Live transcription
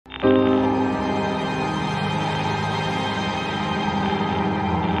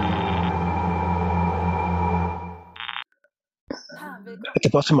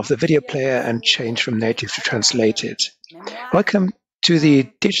bottom of the video player and change from native to translated. Welcome to the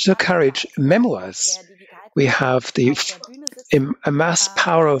Digital Courage Memoirs. We have the amass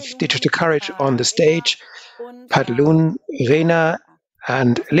power of digital courage on the stage. Padlun, Rena,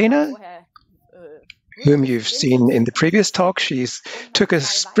 and Lena, whom you've seen in the previous talk. She took a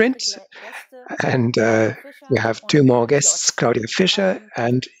sprint, and we have two more guests, Claudia Fischer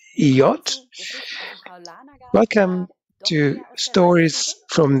and EJ. Welcome to Stories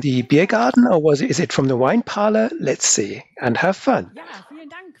from the Beer Garden, or is it from the wine parlor? Let's see, and have fun.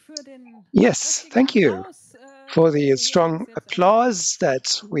 Yes, thank you for the strong applause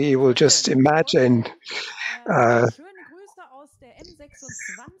that we will just imagine.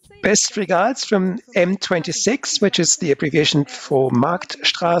 Best regards from M26, which is the abbreviation for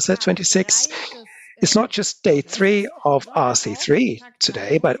Marktstraße 26. It's not just day 3 of RC3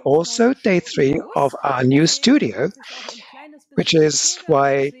 today, but also day 3 of our new studio, which is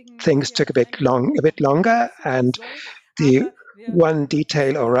why things took a bit longer, and the one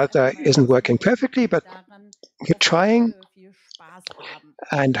detail or other isn't working perfectly, but we're trying,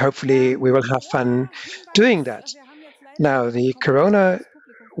 and hopefully we will have fun doing that. Now, the Corona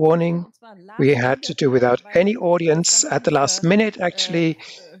warning, we had to do without any audience at the last minute, actually,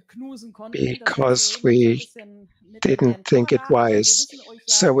 because we didn't think it wise.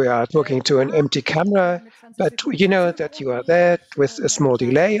 So we are talking to an empty camera, but you know that you are there with a small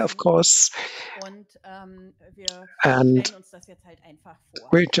delay, of course. And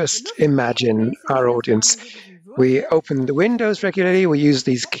we just imagine our audience. We open the windows regularly. We use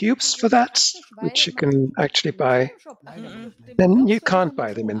these cubes for that, which you can actually buy. Then you can't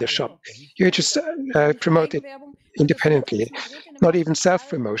buy them in the shop. You just promote it independently, not even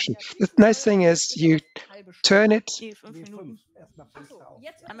self-promotion. The nice thing is you turn it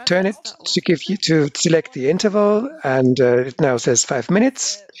to select the interval, and it now says 5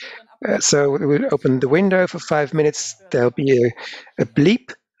 minutes. So we will open the window for 5 minutes. There'll be a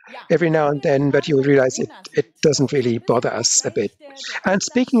bleep every now and then, but you will realize it doesn't really bother us a bit. And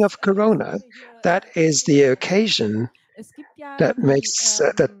speaking of Corona, that is the occasion that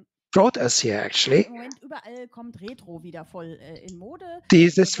brought us here, actually.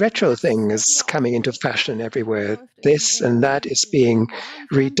 This retro thing is coming into fashion everywhere. This and that is being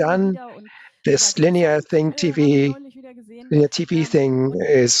redone. This linear TV thing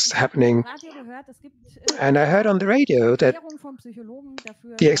is happening. And I heard on the radio that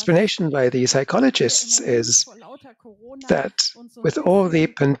the explanation by the psychologists is that with all the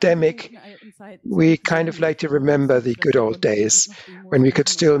pandemic, we kind of like to remember the good old days when we could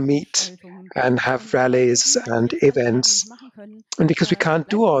still meet and have rallies and events. And because we can't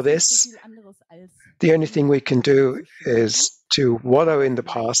do all this, the only thing we can do is to wallow in the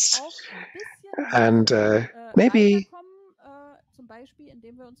past and maybe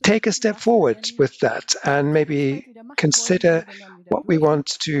take a step forward with that and maybe consider what we want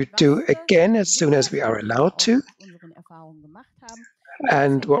to do again as soon as we are allowed to,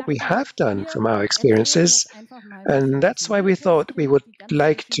 and what we have done from our experiences. And that's why we thought we would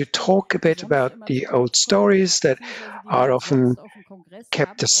like to talk a bit about the old stories that are often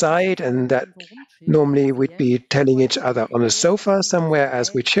kept aside and that normally we'd be telling each other on a sofa somewhere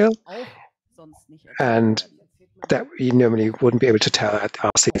as we chill, and that we normally wouldn't be able to tell at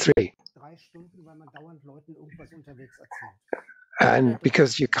RC3. And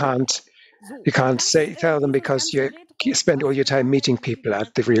because you can't tell them because you spend all your time meeting people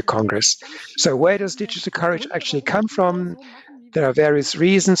at the real Congress. So where does digital courage actually come from? There are various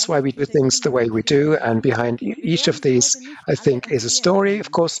reasons why we do things the way we do, and behind each of these, I think, is a story. Of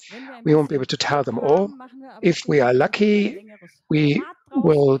course, we won't be able to tell them all. If we are lucky, we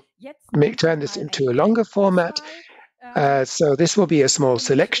will turn this into a longer format. So this will be a small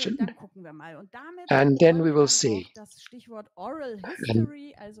selection, and then we will see. And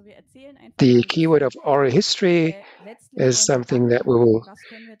the keyword of oral history is something that we will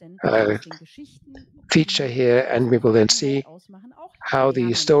feature here, and we will then see how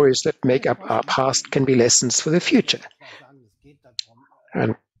the stories that make up our past can be lessons for the future.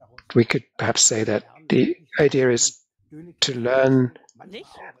 And we could perhaps say that the idea is to learn,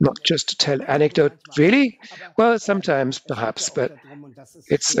 not just to tell anecdote, really? Well, sometimes perhaps, but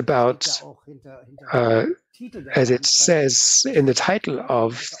it's about, as it says in the title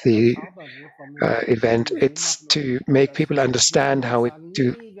of the event, it's to make people understand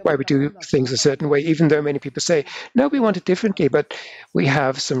why we do things a certain way, even though many people say, no, we want it differently, but we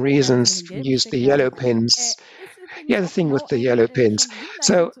have some reasons. We use the yellow pins. Yeah, the thing with the yellow pins.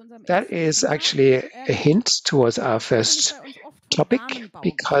 So that is actually a hint towards our first topic,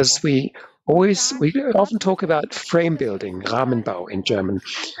 because we we often talk about frame building, Rahmenbau in German,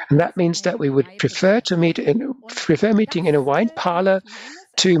 and that means that we would prefer meeting in a wine parlor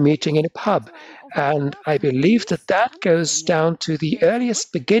to meeting in a pub. And I believe that that goes down to the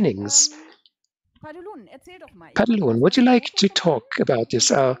earliest beginnings. Padelun, would you like to talk about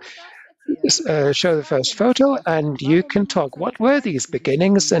this? I'll show the first photo, and you can talk. What were these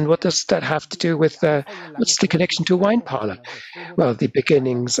beginnings, and what does that have to do with what's the connection to wine parlor? Well, the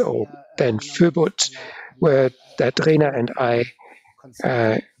beginnings, or then FoeBuD, were that Rena and I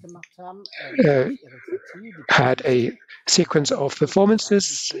had a sequence of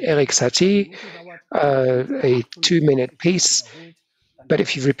performances. Eric Satie, a 2-minute piece. But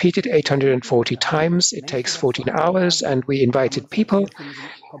if you repeat it 840 times, it takes 14 hours, and we invited people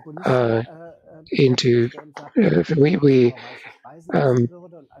we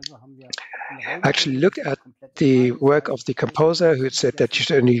actually looked at the work of the composer, who said that you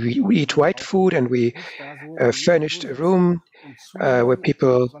should only eat white food, and we furnished a room where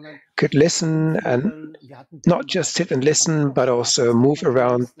people could listen, and not just sit and listen, but also move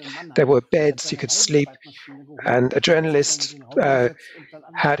around. There were beds, you could sleep, and a journalist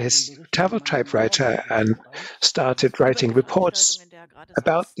had his travel typewriter and started writing reports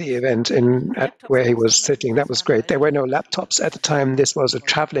about the event where he was sitting. That was great. There were no laptops at the time. This was a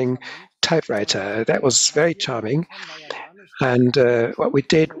traveling typewriter. That was very charming. And what we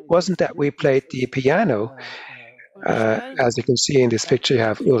did wasn't that we played the piano. As you can see in this picture, you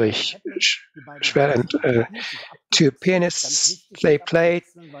have Ulrich Schwer and two pianists. They played,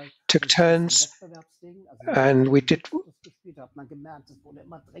 took turns, and we did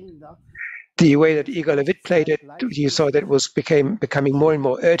the way that Igor Levit played it. You saw that it was becoming more and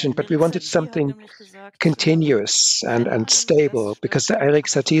more urgent, but we wanted something continuous and stable, because Eric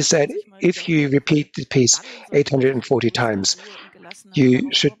Satie said, if you repeat the piece 840 times,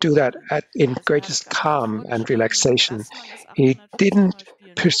 you should do that in greatest calm and relaxation. He didn't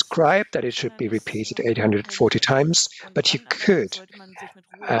prescribe that it should be repeated 840 times, but you could.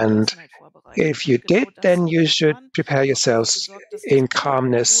 And if you did, then you should prepare yourselves in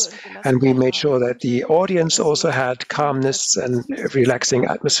calmness. And we made sure that the audience also had calmness and a relaxing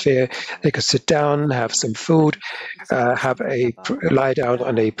atmosphere. They could sit down, have some food, lie down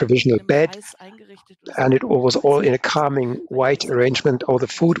on a provisional bed. And it was all in a calming white arrangement. All the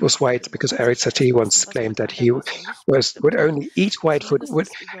food was white, because Eric Satie once claimed that he would only eat white food,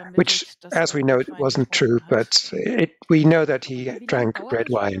 which, as we know, it wasn't true. But we know that he drank red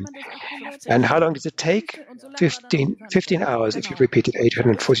wine. And how long does it take? 15 hours if you repeat it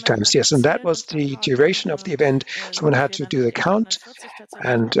 840 times. Yes, and that was the duration of the event. Someone had to do the count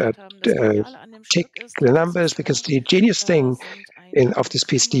and tick the numbers, because the genius thing of this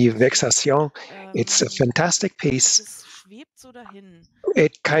piece, the Vexation, it's a fantastic piece.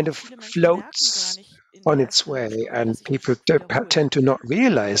 It kind of floats on its way, and people tend to not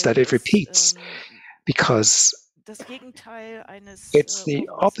realize that it repeats, because it's the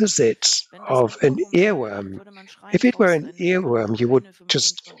opposite of an earworm. If it were an earworm, you would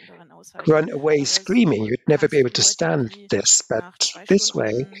just run away screaming. You'd never be able to stand this. But this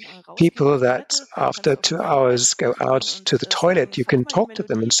way, people that after 2 hours go out to the toilet, you can talk to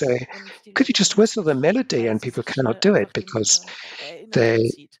them and say, could you just whistle the melody? And people cannot do it, because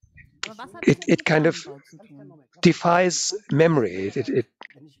it kind of defies memory.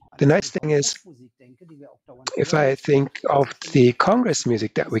 The nice thing is, if I think of the Congress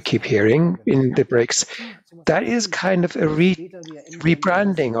music that we keep hearing in the breaks, that is kind of a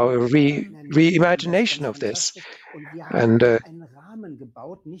rebranding or a reimagination of this. And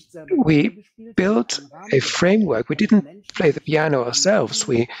we built a framework. We didn't play the piano ourselves.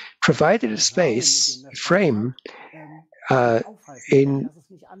 We provided a space, a frame, in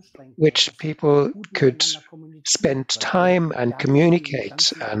which people could spend time and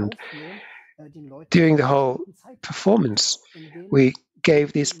communicate. And during the whole performance, we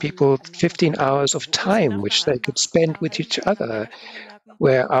gave these people 15 hours of time, which they could spend with each other,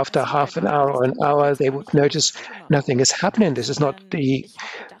 where after half an hour or an hour, they would notice nothing is happening. This is not the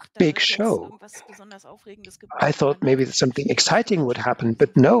big show. I thought maybe something exciting would happen,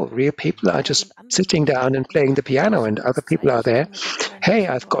 but no, real people are just sitting down and playing the piano, and other people are there. Hey,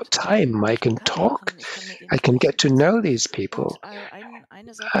 I've got time. I can talk. I can get to know these people.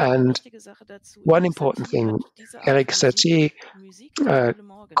 And one important thing, Eric Satie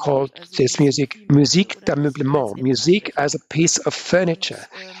called this musique d'ameublement, music as a piece of furniture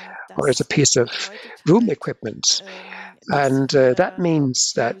or as a piece of room equipment. And that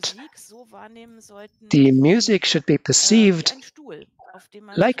means that the music should be perceived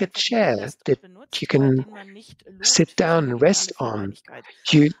like a chair that you can sit down and rest on.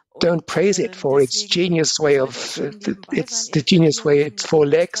 You don't praise it for its genius way of the genius way its four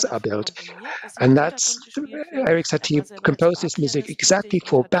legs are built. And that's Erik Satie composed his music exactly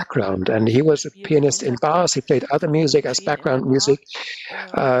for background. And he was a pianist in bars. He played other music as background music,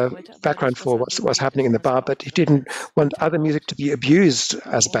 background for what was happening in the bar, but he didn't want other music to be abused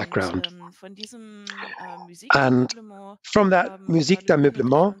as background. And from that Musique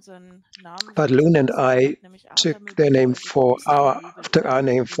d'Ameublement, Padelun and I took our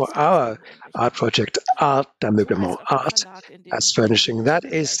name for our art project, Art d'Ameublement, art as furnishing. That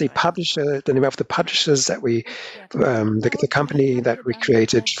is the publisher, the name of the publishers that we, the company that we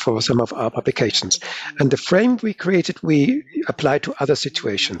created for some of our publications. And the frame we created, we applied to other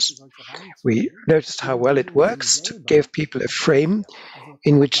situations. We noticed how well it works to give people a frame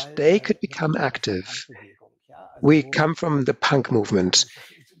in which they could become active. We come from the punk movement.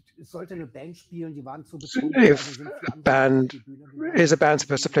 If a band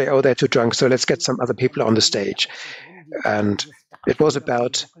supposed to play, oh, they're too drunk, so let's get some other people on the stage. And it was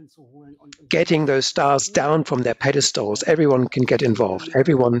about getting those stars down from their pedestals. Everyone can get involved.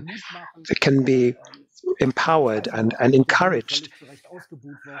 Everyone can be empowered and encouraged.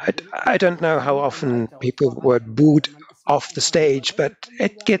 I don't know how often people were booed off the stage, but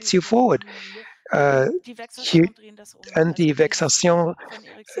it gets you forward. And the Vexation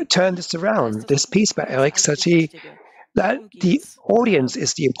turned this around. This piece by Erik Satie, that the audience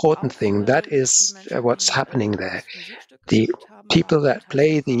is the important thing. That is what's happening there. The people that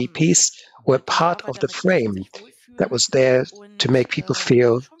play the piece were part of the frame that was there to make people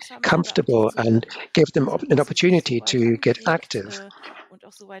feel comfortable and give them an opportunity to get active,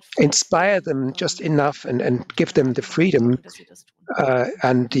 inspire them just enough and give them the freedom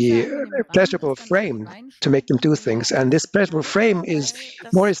and the pleasurable frame to make them do things. And this pleasurable frame is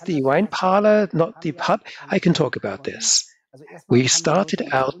more as the wine parlor, not the pub. I can talk about this. We started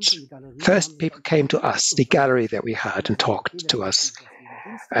out, first people came to us, the gallery that we had, and talked to us.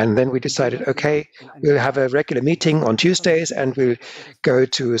 And then we decided, okay, we'll have a regular meeting on Tuesdays and we'll go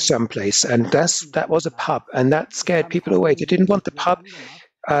to some place. And that was a pub, and that scared people away. They didn't want the pub.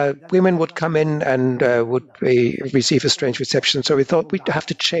 Women would come in and would receive a strange reception. So we thought we'd have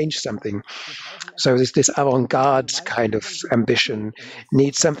to change something. So this avant-garde kind of ambition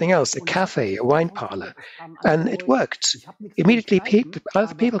needs something else, a cafe, a wine parlor. And it worked. Immediately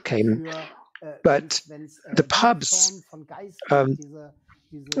other people came. But the pubs,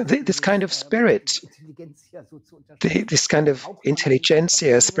 this kind of spirit, this kind of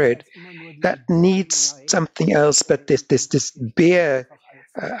intelligentsia spirit, that needs something else, but this beer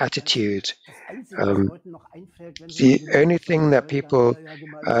attitude. The only thing that people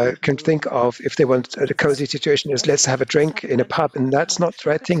can think of if they want a cozy situation is let's have a drink in a pub, and that's not the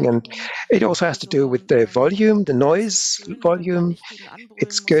right thing. And it also has to do with the volume, the noise volume.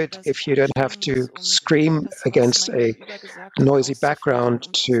 It's good if you don't have to scream against a noisy background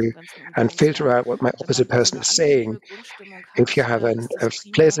and filter out what my opposite person is saying. If you have a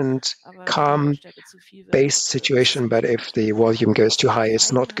pleasant, calm, based situation, but if the volume goes too high,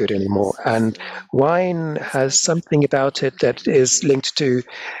 it's not good anymore. And wine has something about it that is linked to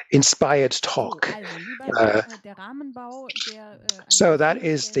inspired talk. So that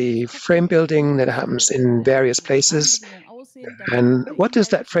is the frame building that happens in various places. And what does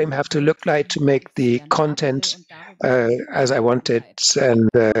that frame have to look like to make the content as I want it? And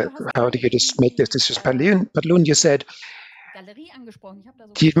how do you just make this decision? Padelun, you said,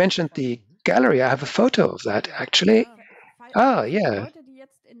 you mentioned the gallery. I have a photo of that, actually. Ah, yeah.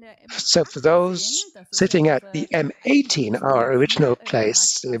 So for those sitting at the M18, our original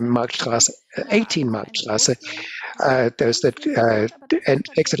place, Marktstraße, 18 Marktstraße, those that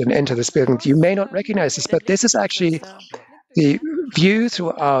exit and enter this building, you may not recognize this, but this is actually the view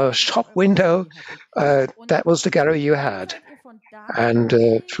through our shop window. That was the gallery you had. And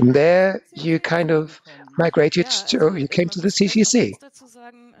from there, you kind of migrated you came to the CCC.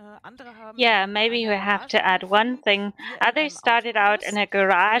 Yeah, maybe we have to add one thing. Others started out in a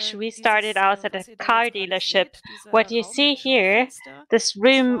garage. We started out at a car dealership. What you see here, this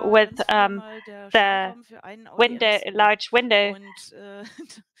room with the window, large window,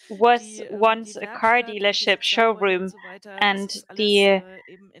 was once a car dealership showroom, and the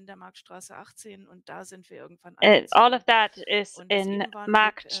all of that is in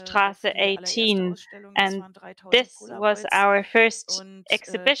Marktstraße 18, and this was our first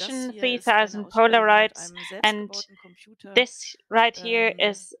exhibition, 3,000 Polaroids, and this right here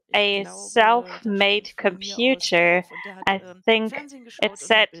is a self-made computer. I think it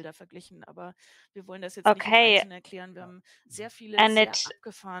said Okay, and it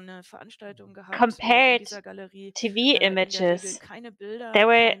compared TV images. There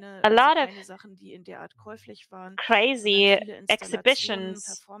were a lot of crazy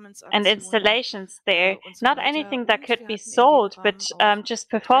exhibitions and installations there. Not anything that could be sold, but just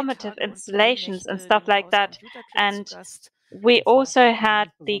performative installations and stuff like that. And we also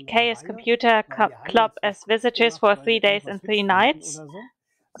had the Chaos Computer Club as visitors for 3 days and 3 nights.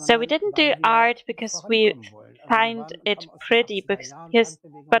 So we didn't do art because we find it pretty,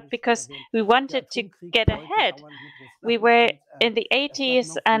 but because we wanted to get ahead. We were in the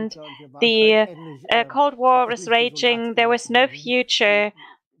 80s and the Cold War was raging. There was no future.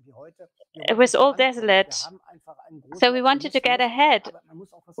 It was all desolate. So we wanted to get ahead.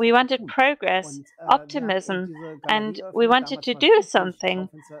 We wanted progress, optimism, and we wanted to do something.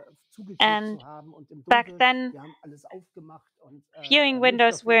 And back then, viewing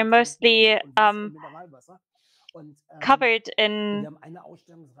windows were mostly covered in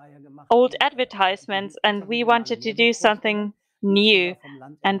old advertisements, and we wanted to do something new.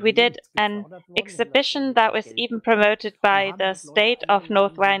 And we did an exhibition that was even promoted by the state of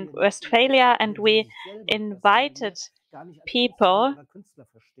North Rhine-Westphalia, and we invited people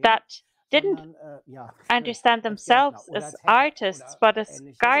that didn't understand themselves as artists, but as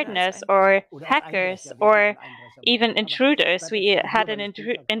gardeners or hackers or even intruders. We had an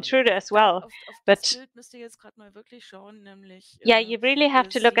intruder as well. But yeah, you really have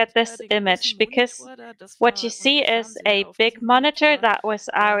to look at this image, because what you see is a big monitor. That was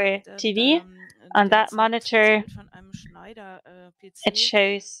our TV. On that monitor, it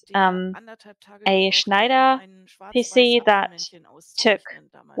shows a Schneider PC that took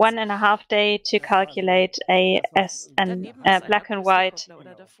 1.5 days to calculate a black and white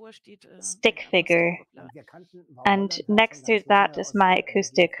stick figure. And next to that is my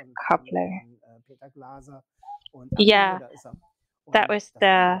acoustic coupler. Yeah, that was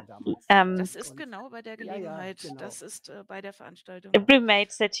the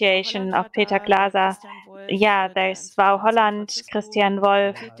roommate situation of Peter Glaser. Yeah, there's Frau Holland, Christian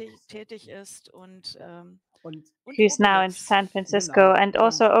Wolf, who's now in San Francisco, and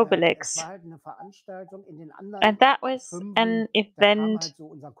also Obelix. And that was an event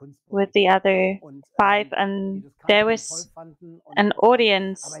with the other 5, and there was an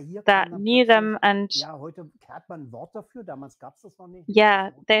audience that knew them, and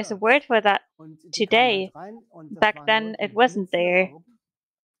yeah, there's a word for that today. Back then it wasn't there.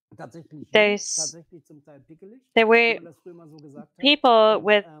 There were people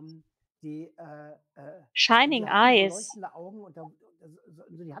with shining eyes,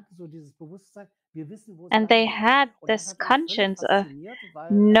 and they had this conscience of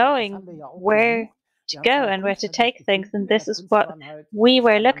knowing where to go and where to take things, and this is what we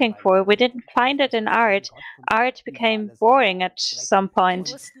were looking for. We didn't find it in art. Art became boring at some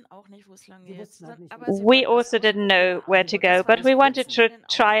point. We also didn't know where to go, but we wanted to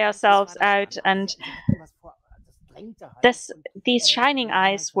try ourselves out, and these shining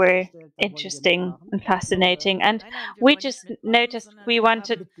eyes were interesting and fascinating, and we just noticed we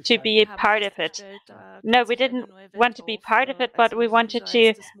wanted to be a part of it. No, we didn't want to be part of it, but we wanted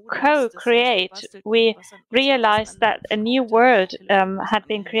to co-create. We realized that a new world had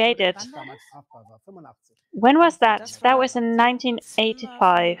been created. When was that? That was in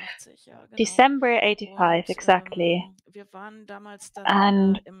 1985, December 85 exactly.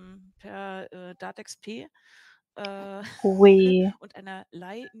 And we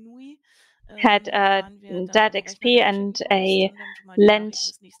had DAT-XP and a Lent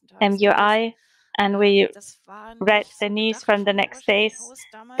MUI, and we read the news from the next days.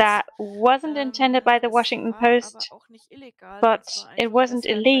 That wasn't intended by the Washington Post, but it wasn't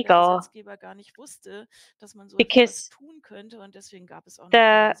illegal, because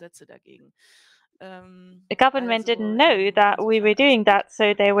the government didn't know that we were doing that,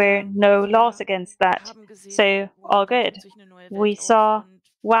 so there were no laws against that. So all good. We saw,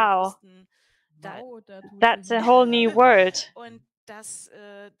 wow, that's a whole new world.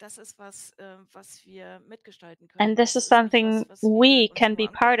 And this is something we can be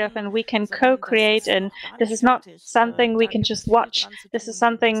part of and we can co-create, and this is not something we can just watch. This is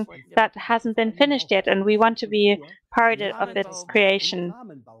something that hasn't been finished yet, and we want to be part of its creation.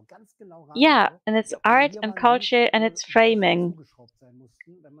 Yeah, and it's art and culture and it's framing.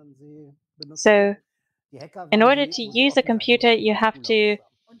 So in order to use a computer, you have to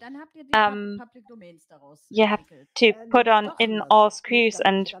put in all screws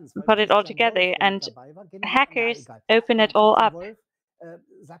and put it all together, and hackers open it all up.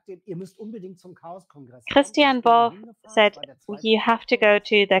 Christian Wolff said, you have to go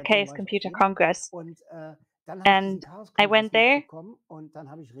to the Chaos Computer Congress. And I went there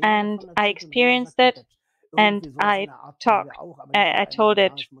and I experienced it and I told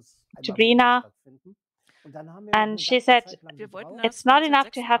it to Rina. And she said, it's not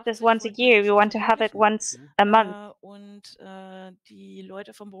enough to have this once a year, we want to have it once a month. Und die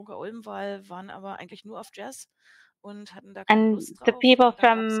Leute vom Bunker Olmenwall waren aber eigentlich nur auf Jazz und hatten da keine Lust drauf. The people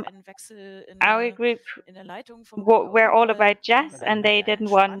from our group were all about jazz and they didn't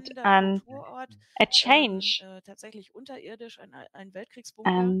want a change. Tatsächlich unterirdisch ein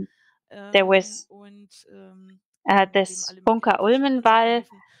And there was this Bunker Olmenwall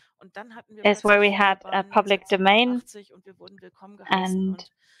is where we had a public domain, and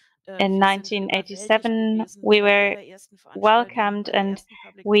in 1987 we were welcomed and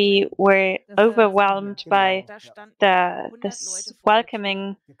we were overwhelmed by this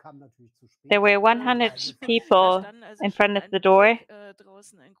welcoming. There were 100 people in front of the door,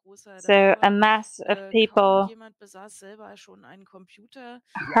 so a mass of people.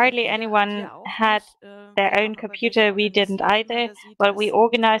 Hardly anyone had their own computer. We didn't either, but we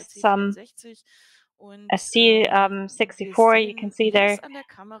organized some. A C64 you can see there,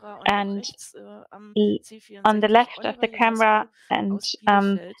 and on the left of the camera and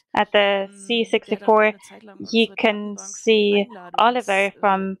at the C64 you can see Oliver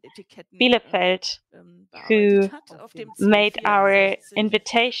from Bielefeld who made our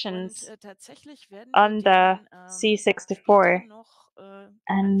invitations on the C64,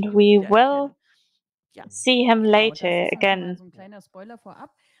 and we will see him later again.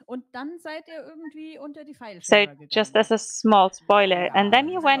 So just as a small spoiler, and then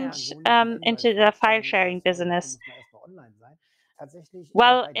you went into the file sharing business.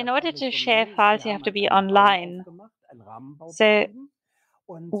 Well, in order to share files, you have to be online. So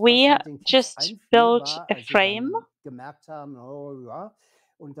we just built a frame.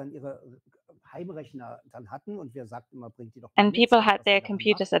 And people had their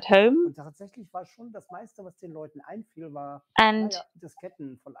computers at home. And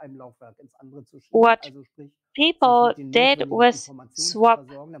what people did was swap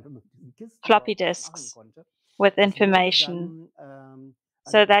floppy disks with information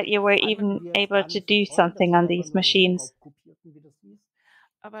so that you were even able to do something on these machines.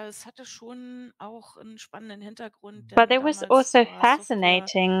 But it was also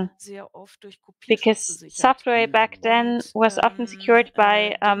fascinating because software back then was often secured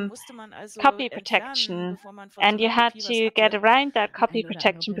by copy protection, and you had to get around that copy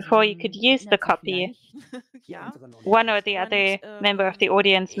protection before you could use the copy. One or the other member of the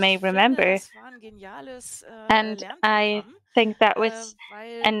audience may remember. And I think that was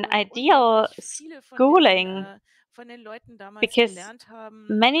an ideal schooling, because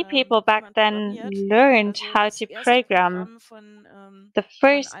many people back then learned how to program. The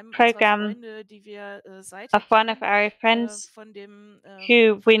first program of one of our friends,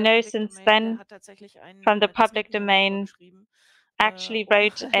 who we know since then from the public domain, actually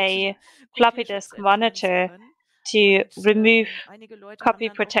wrote a floppy disk monitor to remove copy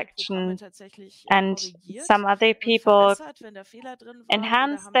protection, and some other people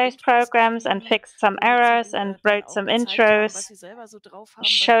enhanced those programs and fixed some errors and wrote some intros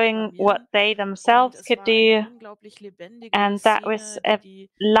showing what they themselves could do, and that was a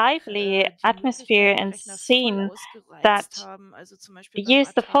lively atmosphere and scene that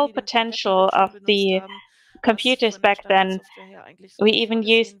used the full potential of the computers back then. We even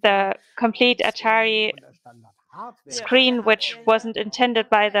used the complete Atari screen, which wasn't intended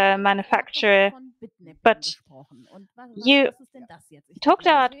by the manufacturer. But you talked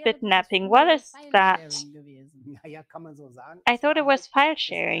about bitmapping. What is that? I thought it was file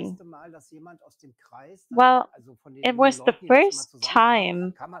sharing. Well, it was the first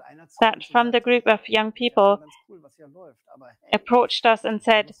time that from the group of young people approached us and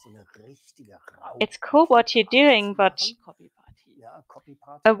said, it's cool what you're doing, but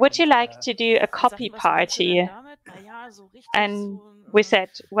would you like to do a copy party? And we said,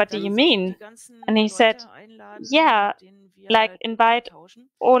 what do you mean? And he said, yeah, like invite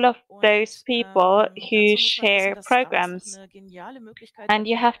all of those people who share programs. And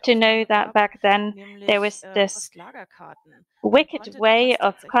you have to know that back then there was this wicked way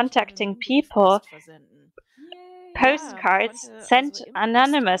of contacting people, postcards sent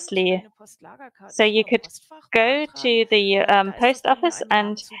anonymously. So you could go to the post office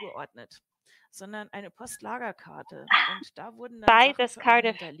and buy this kind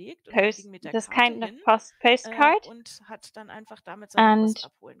of postcard, and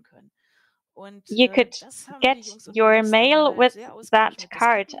you could get your mail with that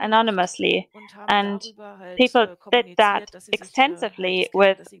card anonymously, and people did that extensively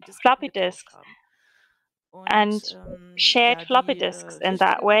with floppy disks and shared floppy disks in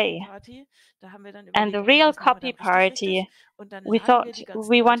that way. And the real copy party, we thought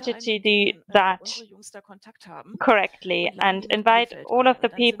we wanted to do that correctly and invite all of the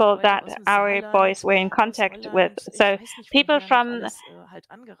people that our boys were in contact with. So people from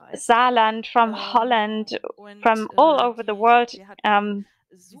Saarland, from Holland, from all over the world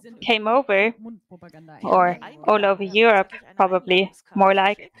came over, or all over Europe, probably more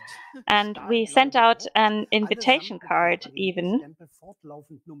like. And we sent out an invitation card even.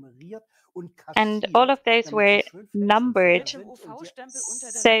 And all of those were numbered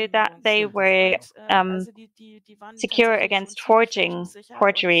so that they were secure against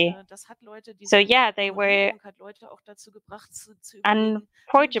forgery. So yeah, they were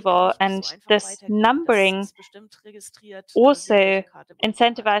unforgeable, and this numbering also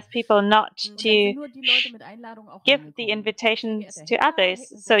incentivized people not to give the invitations to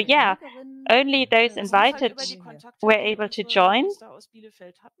others. So yeah, only those invited were able to join.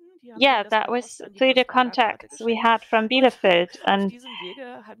 Yeah, that was through the contacts we had from Bielefeld and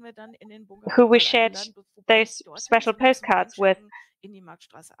who we shared those special postcards with.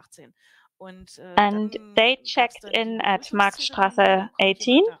 And they checked in at Marktstraße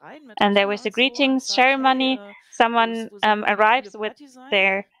 18, and there was a greetings ceremony. Someone arrives with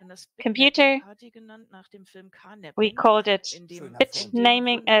their computer. We called it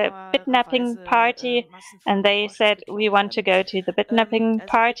Bitnapping party, and they said we want to go to the Bitnapping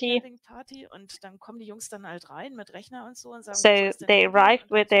party. So they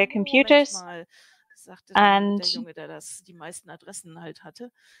arrived with their computers, and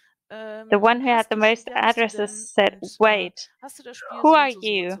the one who had the most addresses said, "Wait, who are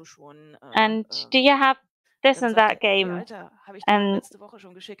you? And do you have this and that game?" And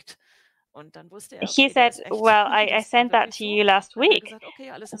he said, "Well, I sent that to you last week.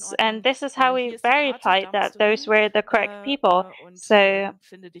 And this is how we verified that those were the correct people." So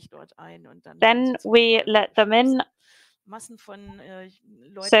then we let them in.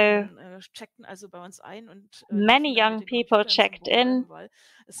 So many young people checked in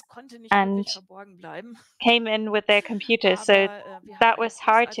and came in with their computers. So that was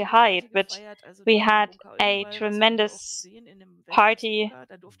hard to hide, but we had a tremendous party,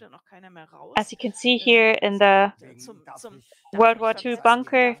 as you can see here in the World War II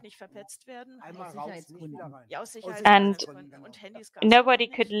bunker, and nobody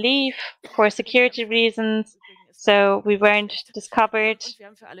could leave for security reasons, so we weren't discovered.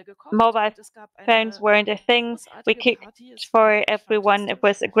 Mobile phones weren't a thing. We cooked for everyone. It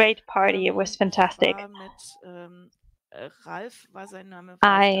was a great party. It was fantastic.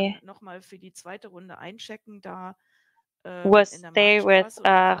 I was there with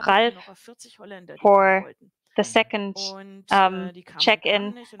Ralf for the second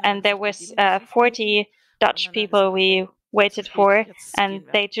check-in, and there was 40 Dutch people we waited for, and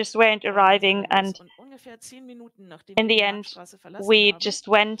they just weren't arriving, and in the end we just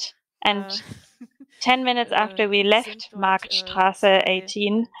went, and 10 minutes after we left Marktstraße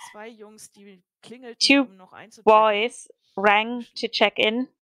 18, two boys rang to check in.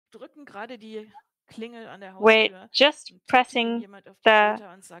 We're just pressing the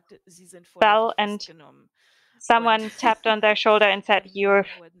bell, and someone tapped on their shoulder and said, you're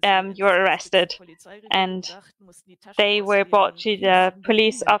arrested. And they were brought to the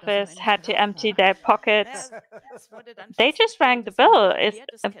police office, had to empty their pockets. They just rang the bell. Is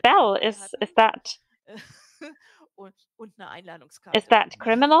that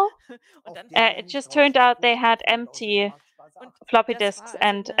criminal? It just turned out they had empty floppy disks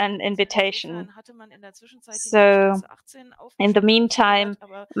and an invitation. So in the meantime,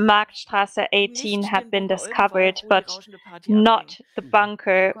 Marktstraße 18 had been discovered, but not the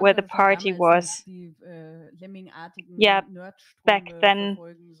bunker where the party was. Yeah, back then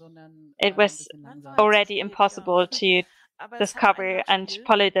it was already impossible to discover and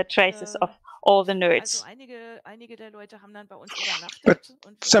follow the traces of all the nerds. But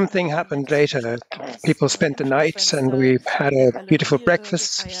something happened later. People spent the night, and we had a beautiful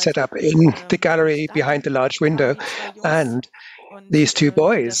breakfast set up in the gallery behind the large window. And these two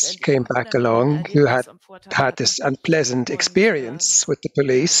boys came back along who had had this unpleasant experience with the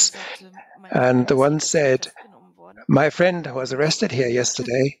police. And the one said, "My friend was arrested here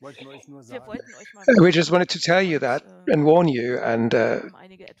yesterday. We just wanted to tell you that and warn you." And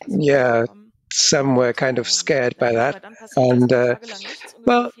yeah, some were kind of scared by that. And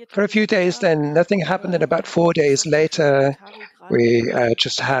well, for a few days then, nothing happened. And about 4 days later, we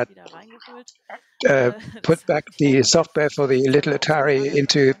just had put back the software for the little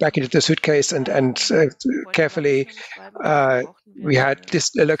Atari back into the suitcase and carefully we had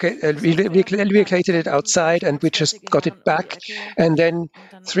relocated it outside, and we just got it back. And then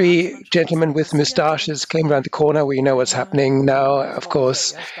 3 gentlemen with mustaches came around the corner. We know what's happening now, of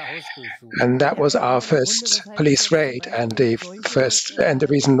course. And that was our first police raid, and the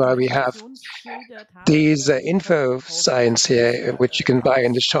reason why we have these info signs here, which you can buy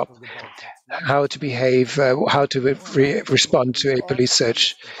in the shop. How to behave, how to respond to a police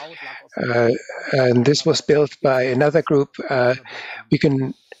search. And this was built by another group. We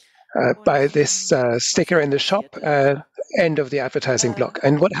can buy this sticker in the shop, end of the advertising block.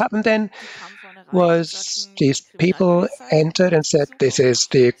 And what happened then was these people entered and said, this is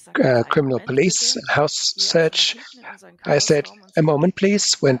the criminal police house search. I said, a moment,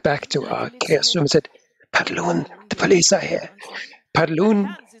 please. Went back to our chaos room and said, Padloon, the police are here.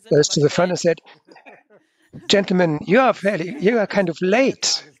 Padloon goes to the front and said, gentlemen, you are kind of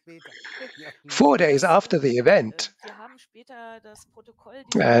late. 4 days after the event.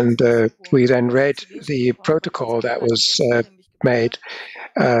 And we then read the protocol that was made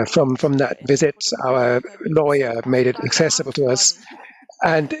from that visit. Our lawyer made it accessible to us.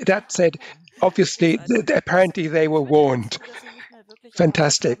 And that said, obviously, apparently they were warned.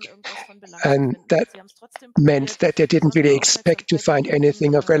 Fantastic. And that meant that they didn't really expect to find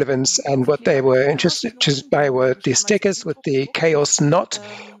anything of relevance, and what they were interested by were the stickers with the chaos knot,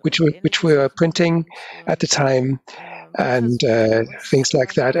 which we were printing at the time, and things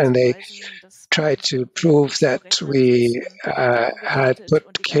like that. And they tried to prove that we had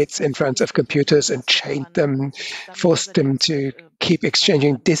put kids in front of computers and chained them, forced them to keep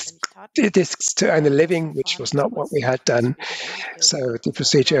exchanging disks to earn a living, which was not what we had done. So the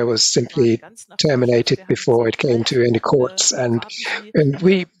procedure was simply terminated before it came to any courts. And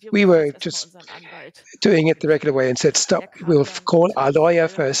we were just doing it the regular way and said, stop, we'll call our lawyer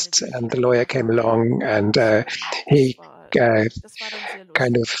first. And the lawyer came along, and he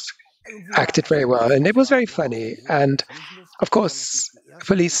kind of acted very well. And it was very funny. And of course,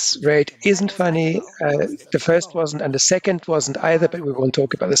 police raid isn't funny. The first wasn't, and the second wasn't either, but we won't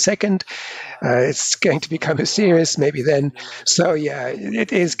talk about the second. It's going to become serious maybe then. So yeah,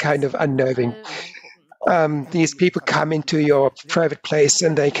 it is kind of unnerving. These people come into your private place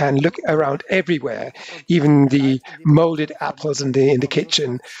and they can look around everywhere, even the molded apples in the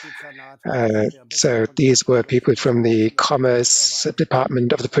kitchen. So these were people from the commerce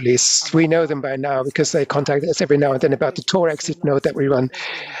department of the police. We know them by now because they contact us every now and then about the tour exit note that we run.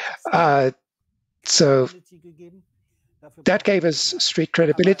 So that gave us street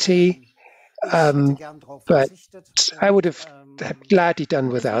credibility. But I would have gladly done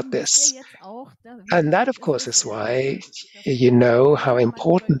without this. And that, of course, is why you know how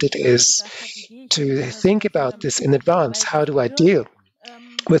important it is to think about this in advance. How do I deal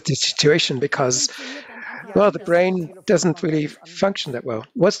with this situation? Because, well, the brain doesn't really function that well.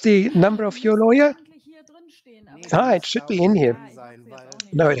 What's the number of your lawyer? It should be in here.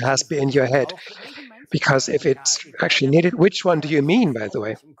 No, it has to be in your head. Because if it's actually needed, which one do you mean, by the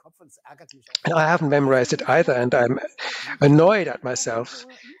way? And I haven't memorized it either, and I'm annoyed at myself.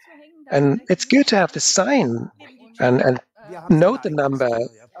 And it's good to have the sign and note the number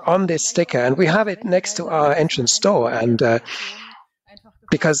on this sticker, and we have it next to our entrance door. And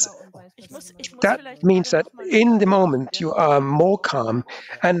because that means that in the moment you are more calm.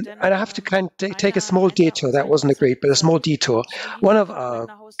 And I have to kind of take a small detour. That wasn't agreed, but a small detour. One of our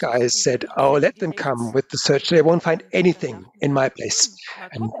guys said, oh, let them come with the search. They won't find anything in my place.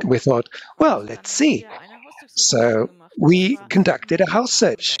 And we thought, well, let's see. So we conducted a house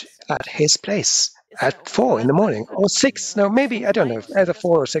search at his place at 4 in the morning, or 6, no, maybe, I don't know, either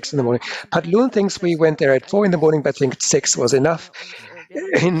 4 or 6 in the morning. Padloon thinks we went there at 4 in the morning, but I think 6 was enough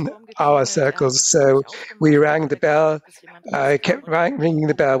in our circles. So we rang the bell, kept ringing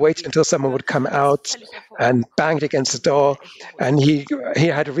the bell, waited until someone would come out, and banged against the door. And he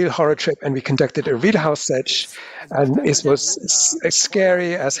had a real horror trip, and we conducted a real house search, and it was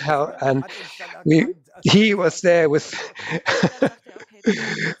scary as hell. And he was there with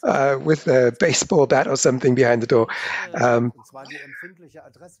with a baseball bat or something behind the door,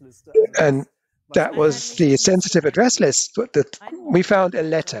 and that was the sensitive address list. That we found a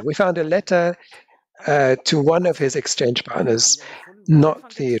letter. We found a letter to one of his exchange partners,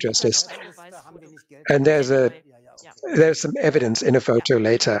 not the address list. And there's some evidence in a photo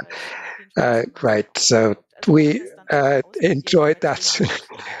later. Right. So we enjoyed that.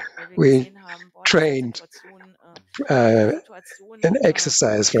 We trained an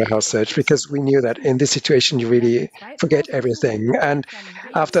exercise for a house search, because we knew that in this situation you really forget everything. And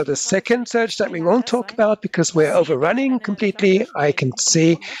after the second search that we won't talk about because we're overrunning completely, I can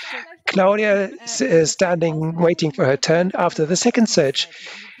see Claudia standing, waiting for her turn. After the second search,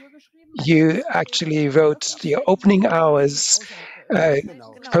 you actually wrote the opening hours,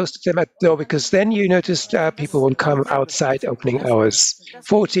 posted them at the door, because then you noticed people will come outside opening hours,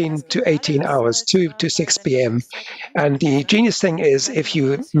 14 to 18 hours, 2 to 6 p.m. And the genius thing is, if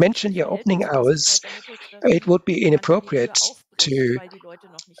you mention your opening hours, it would be inappropriate to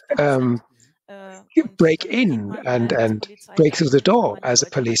break in and break through the door as a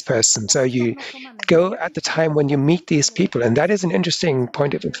police person. So you go at the time when you meet these people, and that is an interesting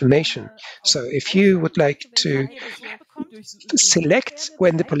point of information. So if you would like to select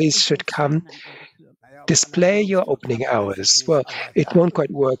when the police should come, display your opening hours. Well, it won't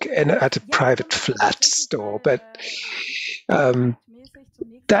quite work at a private flat store, but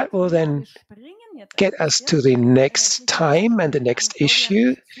that will then get us to the next time and the next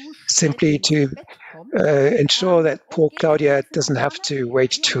issue, simply to ensure that poor Claudia doesn't have to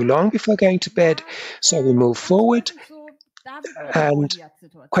wait too long before going to bed. So we move forward. And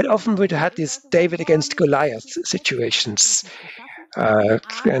quite often we'd had these David against Goliath situations.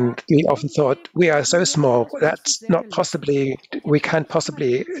 And we often thought, we are so small, that's not possibly, we can't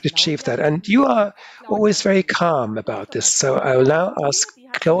possibly achieve that. And you are always very calm about this. So I will now ask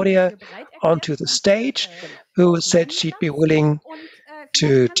Claudia onto the stage, who said she'd be willing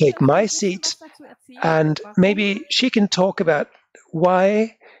to take my seat. And maybe she can talk about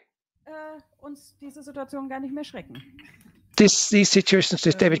why these situations,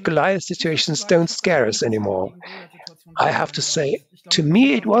 these David-Goliath situations, don't scare us anymore. I have to say, to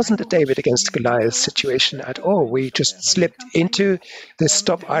me, it wasn't a David against Goliath situation at all. We just slipped into the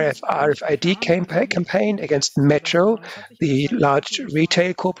Stop RFID campaign against Metro, the large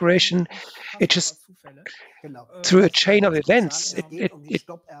retail corporation. It just, through a chain of events, it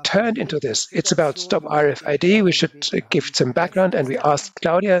turned into this. It's about Stop RFID. We should give some background, and we asked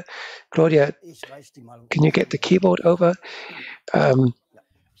Claudia, can you get the keyboard over?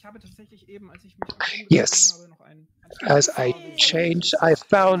 Yes. As I changed, I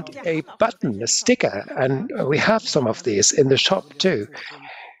found a button, a sticker, and we have some of these in the shop too.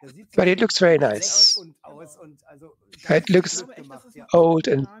 But it looks very nice. It looks old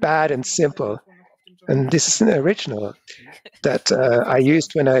and bad and simple. And this is an original that I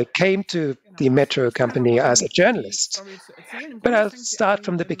used when I came to the Metro company as a journalist. But I'll start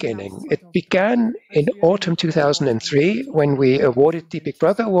from the beginning. It began in autumn 2003 when we awarded the Big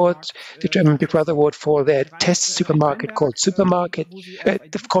Brother Award, the German Big Brother Award, for their test supermarket called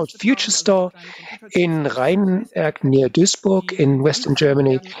Future Store in Rheinberg near Duisburg in Western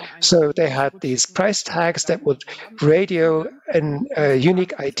Germany. So they had these price tags that would radio a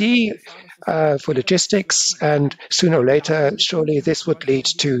unique ID for logistics, and sooner or later, surely this would lead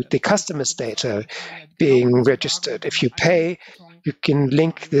to the customer's data being registered. If you pay, you can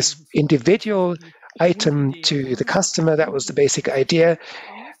link this individual item to the customer. That was the basic idea.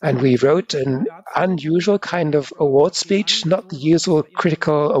 And we wrote an unusual kind of award speech, not the usual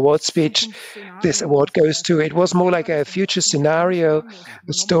critical award speech this award goes to. It was more like a future scenario,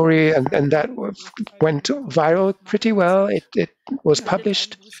 a story, and that went viral pretty well. It was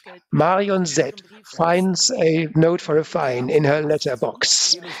published. Marion Z finds a note for a fine in her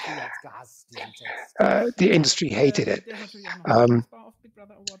letterbox. The industry hated it.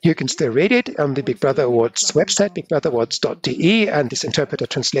 You can still read it on the Big Brother Awards website, bigbrotherAwards.de, and this interpreter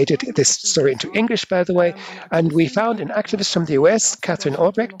translated this story into English, by the way. And we found an activist from the US, Catherine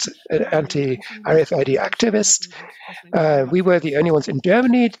Albrecht, an anti-RFID activist. We were the only ones in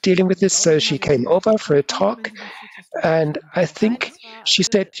Germany dealing with this, so she came over for a talk. And I think she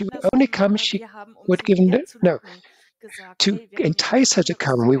said she would only come, she would give no. To entice her to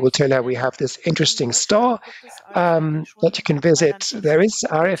come, we will tell her we have this interesting store that you can visit. There is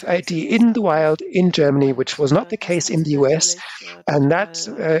RFID in the wild in Germany, which was not the case in the US, and that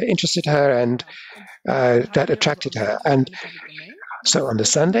interested her and that attracted her. And so on the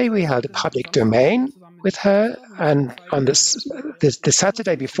Sunday, we held a public domain with her, and on the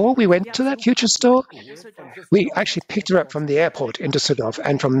Saturday before we went to that future store, we actually picked her up from the airport in Düsseldorf,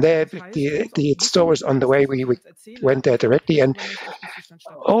 and from there the store was on the way. We went there directly, and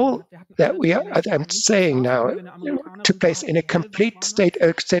all that I'm saying now, took place in a complete state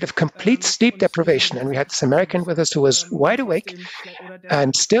of complete sleep deprivation. And we had this American with us who was wide awake,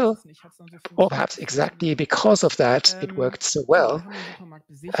 and still, or perhaps exactly because of that, it worked so well.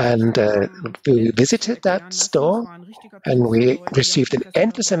 And we visited that store, and we received an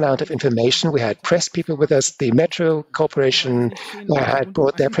endless amount of information. We had press people with us. The Metro Corporation had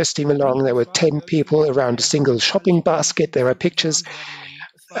brought their press team along. There were 10 people around a single shopping basket. There were pictures.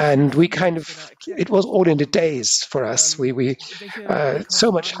 And we kind of, it was all in the days for us.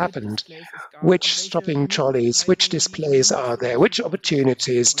 So much happened. Which shopping trolleys, which displays are there, which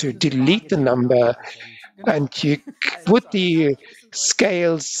opportunities to delete the number, and would the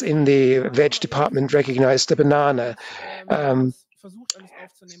scales in the veg department recognize the banana?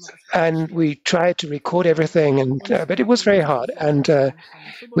 And we tried to record everything, but it was very hard. And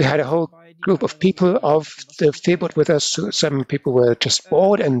we had a whole group of people of the FeeBuD with us. Some people were just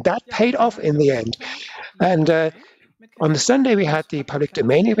bored, and that paid off in the end. And on the Sunday, we had the public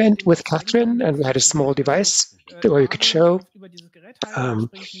domain event with Catherine, and we had a small device where you could show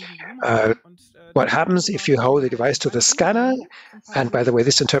what happens if you hold the device to the scanner. And by the way,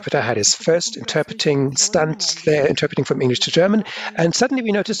 this interpreter had his first interpreting stunt there, interpreting from English to German. And suddenly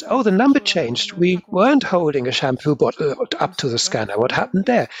we noticed, oh, the number changed. We weren't holding a shampoo bottle up to the scanner. What happened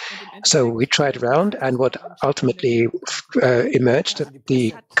there? So we tried around, and what ultimately emerged, that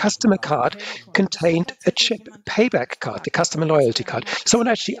the customer card contained a chip, payback card, the customer loyalty card. Someone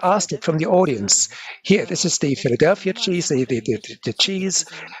actually asked it from the audience. Here, this is the Philadelphia cheese, the cheese.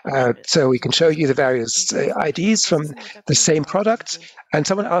 So we can show you the various IDs from the same product. And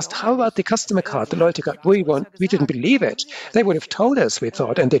someone asked, how about the customer card, the loyalty card? We didn't believe it. They would have told us, we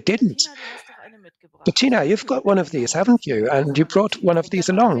thought, and they didn't. Bettina, you've got one of these, haven't you? And you brought one of these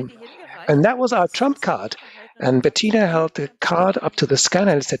along. And that was our trump card. And Bettina held the card up to the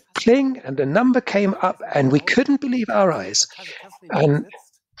scanner, and it said, cling, and the number came up, and we couldn't believe our eyes. And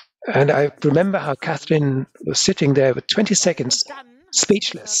I remember how Catherine was sitting there for 20 seconds,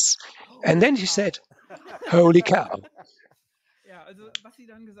 speechless. And then she said, holy cow.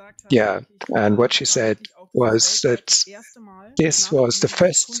 Yeah, and what she said was that this was the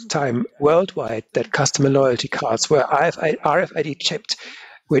first time worldwide that customer loyalty cards were RFID chipped,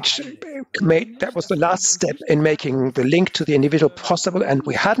 which that was the last step in making the link to the individual possible, and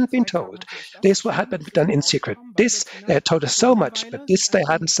we hadn't been told. This had been done in secret. This, they had told us so much, but this they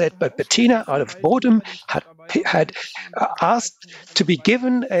hadn't said. But Bettina, out of boredom, had asked to be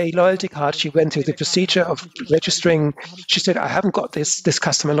given a loyalty card. She went through the procedure of registering. She said, I haven't got this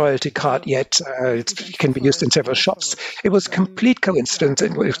customer loyalty card yet. It can be used in several shops. It was complete coincidence.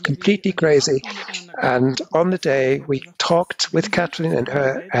 It was completely crazy. And on the day, we talked with Catherine and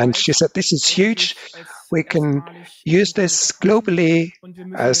her, and she said, this is huge. We can use this globally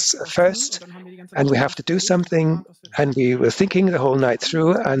as a first, and we have to do something. And we were thinking the whole night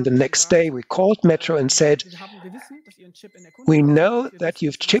through, and the next day we called Metro and said, we know that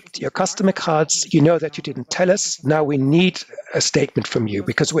you've chipped your customer cards. You know that you didn't tell us. Now we need a statement from you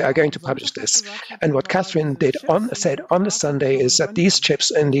because we are going to publish this. And what Catherine said on the Sunday is that these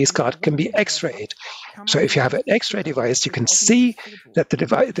chips and these cards can be X-rayed. So if you have an X-ray device, you can see that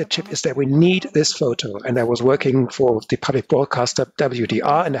the chip is there. We need this photo. And I was working for the public broadcaster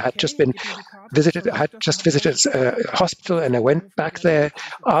WDR, and I had just visited a hospital, and I went back there,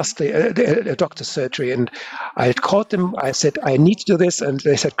 asked the doctor's surgery, and I had called them. I said, I need to do this, and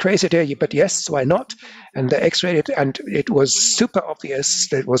they said, crazy idea, but yes, why not? And they X-rayed it, and it was super obvious.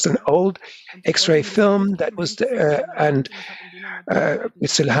 There was an old X-ray film that was there, and we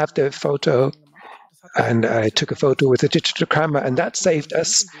still have the photo. And I took a photo with a digital camera, and that saved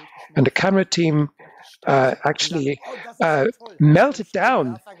us. And the camera team actually melted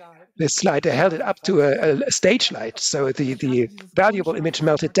down this slide. They held it up to a stage light, so the valuable image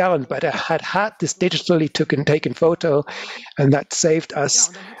melted down, but I had this digitally taken photo, and that saved us.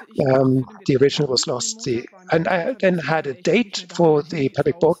 The original was lost. And I then had a date for the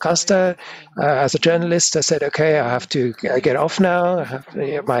public broadcaster. As a journalist, I said, okay, I have to get off now.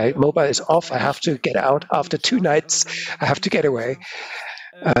 My mobile is off. I have to get out after 2 nights. I have to get away.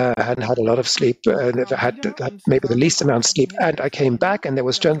 I hadn't had a lot of sleep, never had maybe the least amount of sleep. And I came back, and there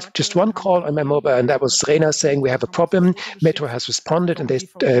was just one call on my mobile, and that was Rena saying, we have a problem. Metro has responded, and they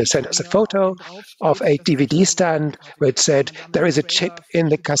sent us a photo of a DVD stand where it said, there is a chip in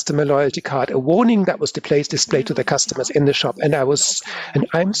the customer loyalty card, a warning that was displayed to the customers in the shop. And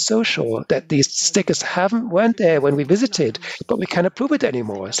I'm so sure that these stickers weren't there when we visited, but we cannot prove it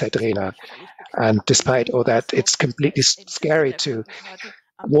anymore, said Rena. And despite all that, it's completely scary to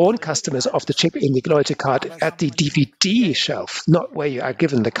warn customers of the chip in the loyalty card at the DVD shelf, not where you are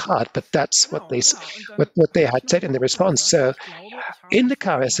given the card, but that's what they had said in the response. So in the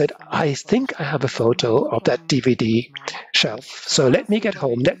car, I said, I think I have a photo of that DVD shelf. So let me get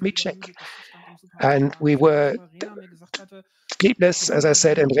home, let me check. And we were sleepless, as I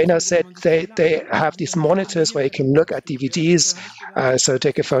said, and Rena said they have these monitors where you can look at DVDs, so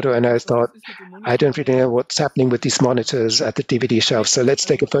take a photo, and I thought, I don't really know what's happening with these monitors at the DVD shelf, so let's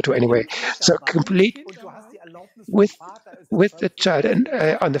take a photo anyway. So complete with the child and,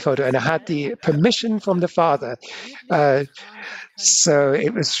 on the photo, and I had the permission from the father. So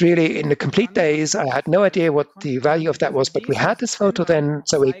it was really in the complete days. I had no idea what the value of that was, but we had this photo then,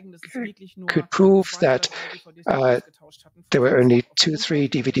 so we could prove that there were only 2-3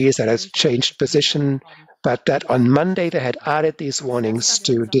 DVDs that had changed position, but that on Monday they had added these warnings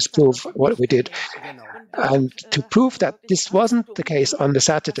to disprove what we did, and to prove that this wasn't the case on the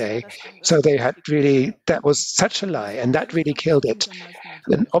Saturday. So they had really, that was such a lie, and that really killed it,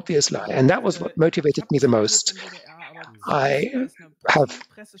 an obvious lie, and that was what motivated me the most. I have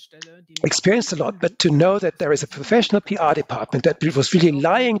experienced a lot, but to know that there is a professional PR department that was really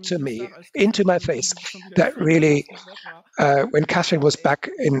lying to me into my face, that really, when Catherine was back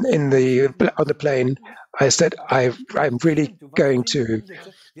on the plane, I said, I'm really going to.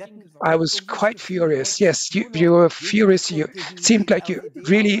 I was quite furious. Yes, you were furious. It seemed like you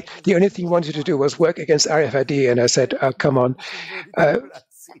really, the only thing you wanted to do was work against RFID, and I said, come on.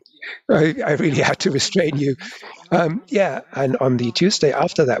 I really had to restrain you. Yeah, and on the Tuesday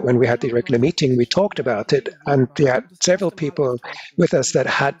after that, when we had the regular meeting, we talked about it, and we had several people with us that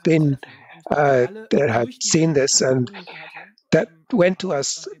had seen this, and that went to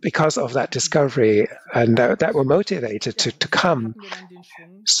us because of that discovery, and that were motivated to come.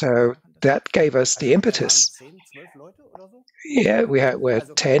 So that gave us the impetus. Yeah, we're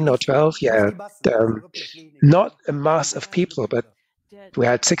 10 or 12, yeah. Not a mass of people, but we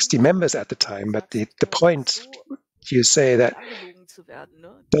had 60 members at the time. But the point, you say that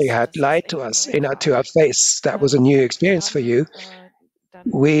they had lied to us to our face. That was a new experience for you.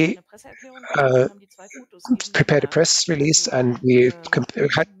 We prepared a press release, and we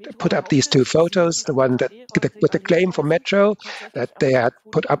had put up these 2 photos, the one that with the claim from Metro that they had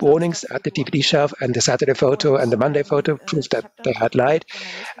put up warnings at the DVD shelf, and the Saturday photo and the Monday photo proved that they had lied.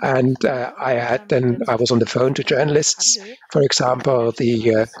 And I was on the phone to journalists, for example,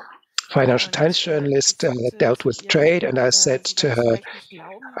 the Financial Times journalist that dealt with trade, and I said to her,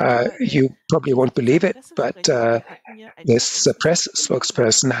 you probably won't believe it, but this press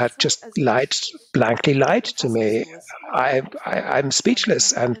spokesperson had just blankly lied to me. I'm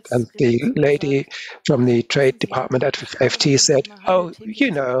speechless. And the lady from the trade department at FT said, oh,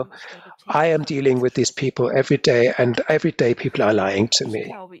 you know, I am dealing with these people every day, and every day people are lying to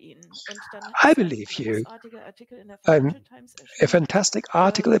me. I believe you. And a fantastic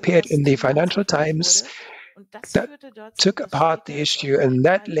article appeared in the Financial Times that took apart the issue, and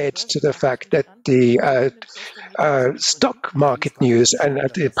that led to the fact that the stock market news and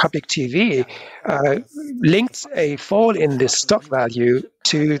the public TV linked a fall in the stock value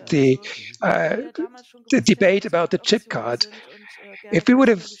to the debate about the chip card. If we would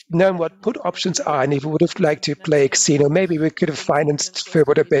have known what put options are, and if we would have liked to play a casino, maybe we could have financed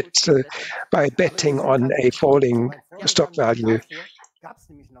FoeBuD a bit by betting on a falling stock value.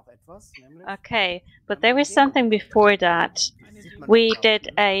 Okay, but there was something before that. We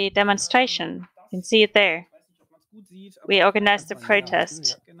did a demonstration. You can see it there. We organized a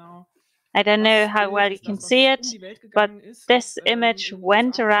protest. I don't know how well you can see it, but this image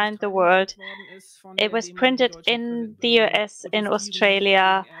went around the world. It was printed in the US, in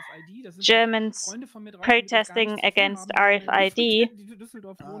Australia, Germans protesting against RFID.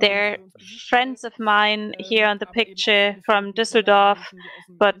 They're friends of mine here on the picture from Düsseldorf,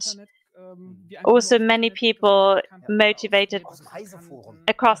 but also many people motivated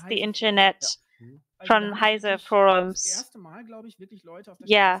across the internet from Heise forums.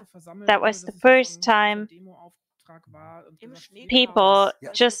 Yeah, that was the first time people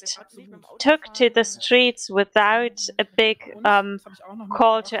just took to the streets without a big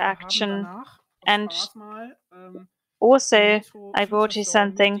call to action. And also, I brought you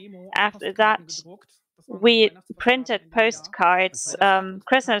something. After that, we printed postcards,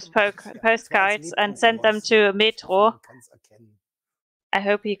 Christmas postcards, and sent them to Metro. I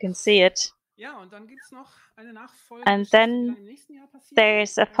hope you can see it. And then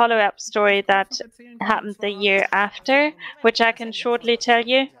there's a follow-up story that happened the year after, which I can shortly tell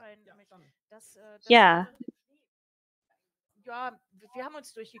you. Yeah.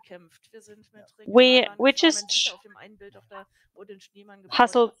 we just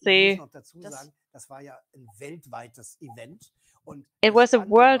hustled through. It was a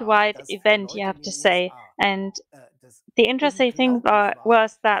worldwide event, you have to say, and the interesting thing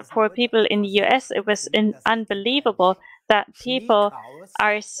was that for people in the US, it was unbelievable that people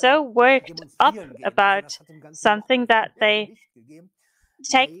are so worked up about something that they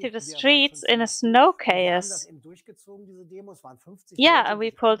take to the streets in a snow chaos. Yeah, and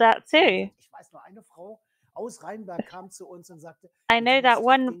we pulled out too. I know that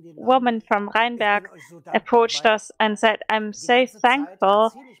one woman from Rheinberg approached us and said, I'm so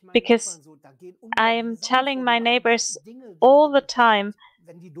thankful because I'm telling my neighbors all the time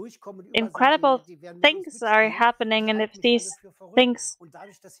incredible things are happening, and if these things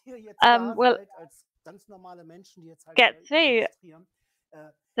will get through,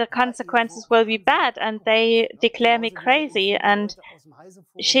 the consequences will be bad, and they declare me crazy. And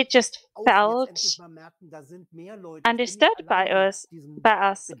she just felt understood by us,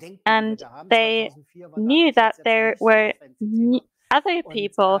 and they knew that there were other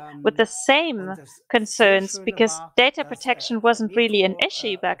people with the same concerns, because data protection wasn't really an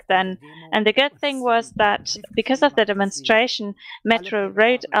issue back then. And the good thing was that because of the demonstration, Metro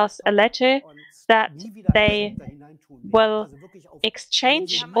wrote us a letter that they will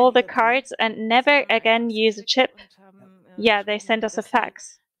exchange all the cards and never again use a chip. Yeah, they sent us a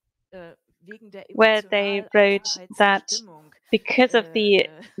fax where they wrote that because of the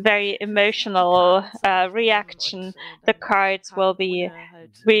very emotional reaction, the cards will be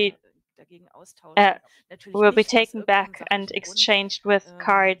taken back and exchanged with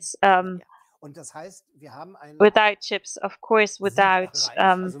cards without chips, of course, without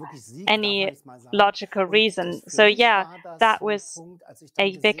any logical reason. So yeah, that was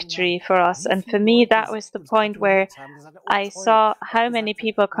a victory for us. And for me, that was the point where I saw how many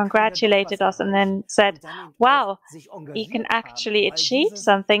people congratulated us and then said, wow, you can actually achieve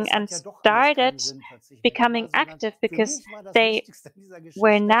something, and started becoming active because they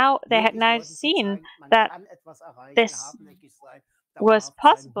had now seen that this was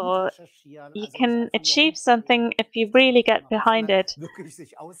possible. You can achieve something if you really get behind it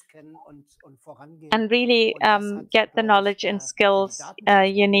and really get the knowledge and skills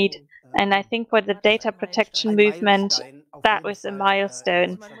you need. And I think for the data protection movement, that was a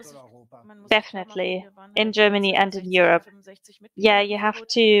milestone, definitely, in Germany and in Europe. Yeah, you have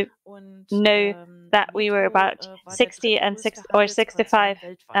to know that we were about 60 or 65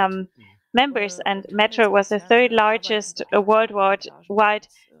 members, and Metro was the third largest worldwide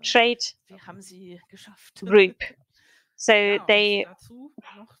trade group. So they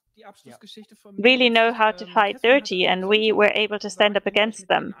really know how to fight dirty, and we were able to stand up against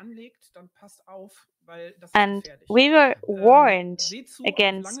them. And we were warned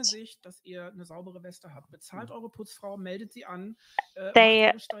against.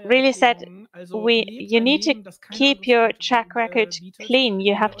 They really said, you need to keep your track record clean.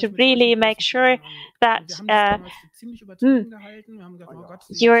 You have to really make sure that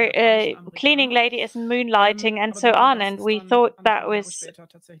your cleaning lady isn't moonlighting and so on. And we thought that was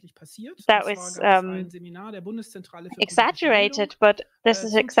exaggerated, but this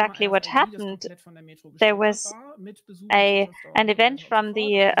is exactly what happened. There was an event from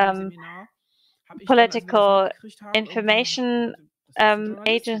the political information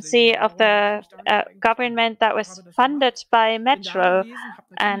agency of the government that was funded by Metro,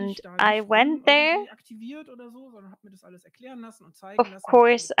 and I went there. Of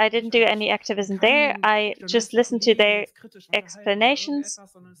course, I didn't do any activism there. I just listened to their explanations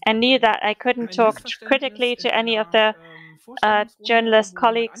and knew that I couldn't talk critically to any of the journalist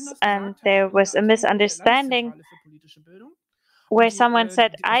colleagues, and there was a misunderstanding where someone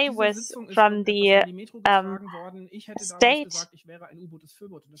said I was from the state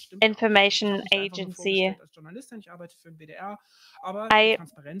information agency,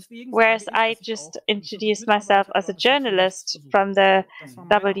 whereas I just introduced myself as a journalist from the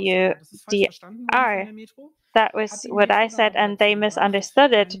WDR. That was what I said, and they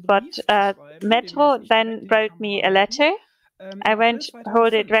misunderstood it. But Metro then wrote me a letter. I won't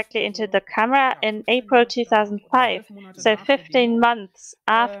hold it directly into the camera in April 2005, so 15 months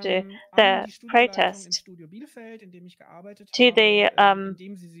after the protest, to the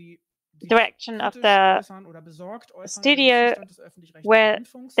direction of the studio where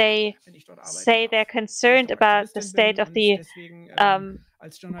they say they're concerned about the state of the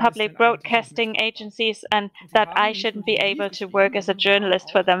public broadcasting agencies and that I shouldn't be able to work as a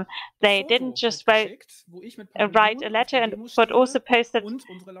journalist for them. They didn't just write a letter, but also posted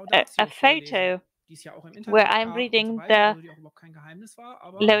a photo where I'm reading the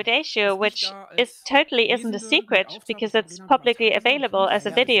laudatio, which totally isn't a secret because it's publicly available as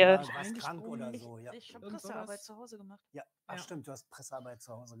a video. Ich habe Pressearbeit zu Hause gemacht. Ach stimmt, du hast Pressearbeit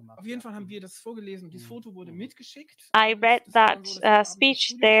zu Hause gemacht. Auf jeden Fall haben wir das vorgelesen und das Foto wurde mitgeschickt. I read that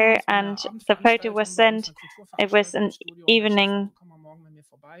speech there and the photo was sent. It was an evening.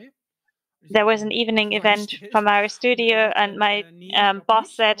 There was an evening event from our studio, and my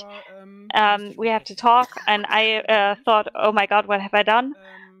boss said, we have to talk. And I thought, oh my God, what have I done?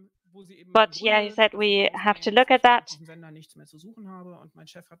 But yeah, he said we have to look at that.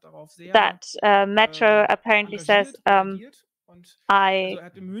 That Metro apparently says I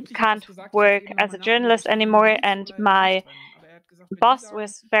can't work as a journalist anymore, and my boss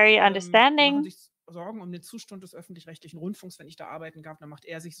was very understanding.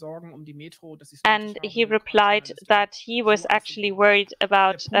 And he replied that he was actually worried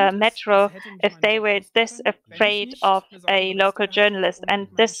about Metro if they were this afraid of a local journalist. And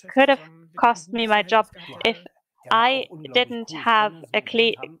this could have cost me my job if I didn't have a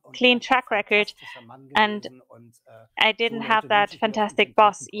clean track record and I didn't have that fantastic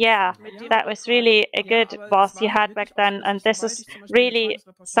boss. Yeah, that was really a good boss you had back then, and this is really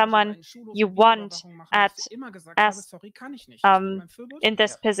someone you want as in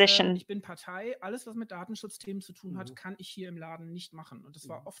this position.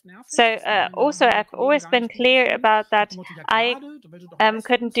 So also I've always been clear about that. I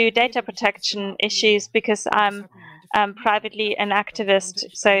couldn't do data protection issues because I'm privately an activist,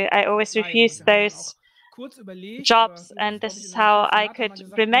 so I always refused those jobs, and this is how I could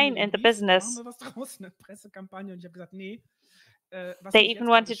remain in the business. They even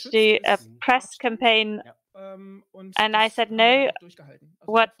wanted to do a press campaign, and I said no.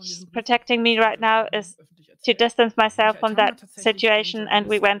 What's protecting me right now is to distance myself from that situation, and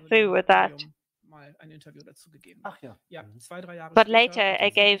we went through with that. But later I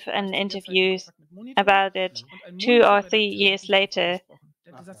gave an interview about it 2 or 3 years later.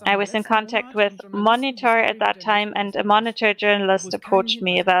 I was in contact with Monitor at that time, and a Monitor journalist approached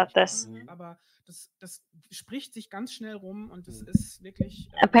me about this.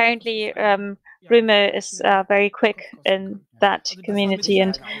 Apparently, rumor is very quick in that community,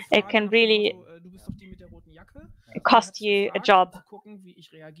 and it can really cost you a job.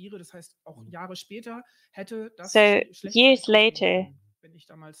 So years later,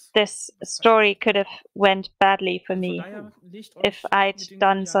 this story could have went badly for me if I'd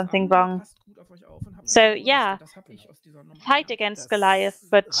done something wrong. So yeah, fight against Goliath,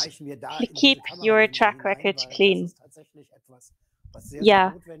 but keep your track record clean.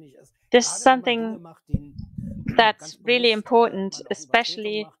 Yeah, this is something that's really important,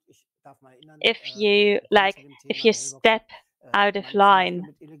 especially if you step out of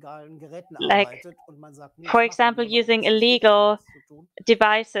line, like for example using illegal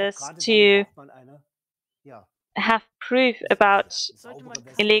devices to have proof about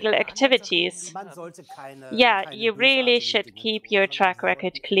illegal activities. Yeah, you really should keep your track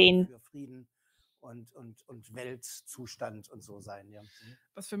record clean.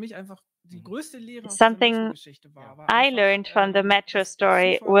 Something I learned from the Metro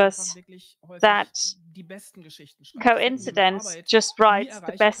story was that coincidence just writes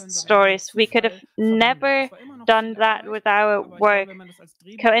the best stories. We could have never done that with our work.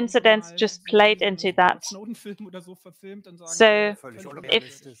 Coincidence just played into that. So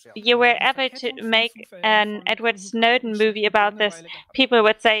if you were ever to make an Edward Snowden movie about this, people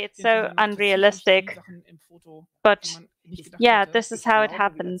would say it's so unrealistic. But yeah, this is how it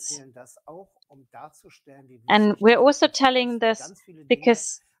happens. And we're also telling this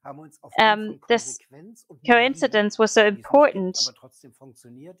because this coincidence was so important.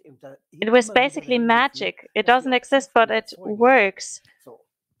 It was basically magic. It doesn't exist, but it works.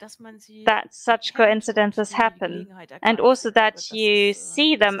 That such coincidences happen, and also that you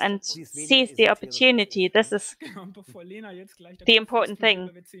see them and seize the opportunity. This is the important thing.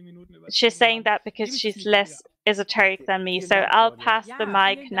 She's saying that because she's less esoteric than me, so I'll pass the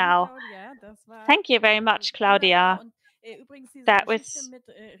mic now. Thank you very much, Claudia. That was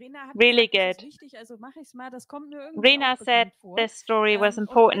really good. Rena said this story was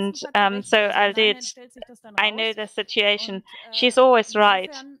important, so I'll do it. I know the situation. She's always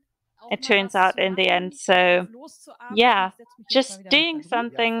right, it turns out in the end. So yeah, just doing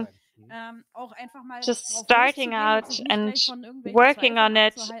something, just starting out and working on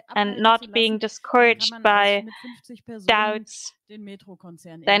it and not being discouraged by doubts,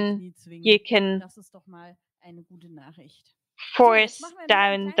 then you can forced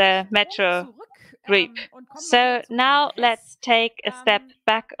down the metro group. So now let's take a step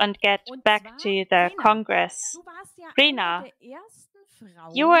back and get back to the Congress. Rina,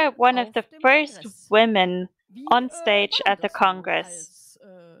 you were one of the first women on stage at the Congress.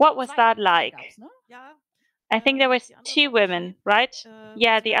 What was that like? I think there was 2 women, right?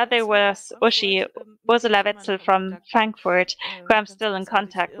 Yeah, the other was Ursula Wetzel from Frankfurt, who I'm still in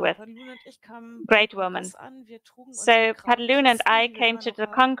contact with. Great woman. So Padelun and I came to the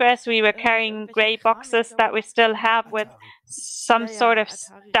Congress. We were carrying grey boxes that we still have with some sort of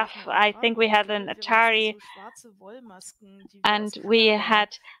stuff. I think we had an Atari, and we had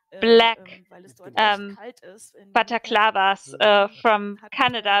black balaclavas from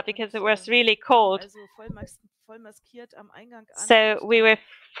Canada because it was really cold. So we were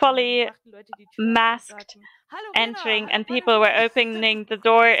fully masked entering, and people were opening the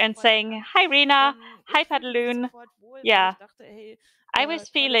door and saying, "Hi Rina, hi Padelun." Yeah, I was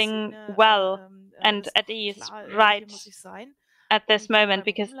feeling well and at ease right at this moment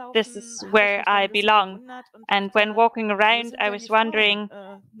because this is where I belong. And when walking around, I was wondering,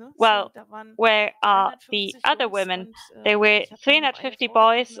 well, where are the other women? There were 350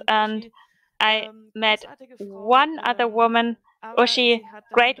 boys, and I met one other woman, Uschi,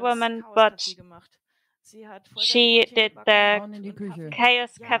 great woman, but she did the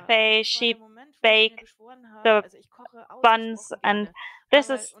Chaos Cafe, she baked the buns, and this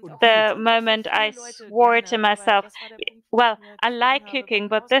is the moment I swore to myself, well, I like cooking,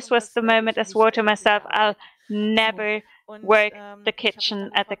 but this was the moment I swore to myself, I'll never work the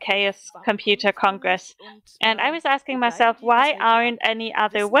kitchen at the Chaos Computer Congress. And I was asking myself, why aren't any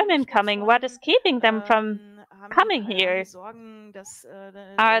other women coming? What is keeping them from coming here?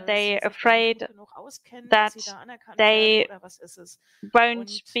 Are they afraid that they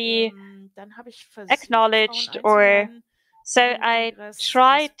won't be acknowledged? Or so I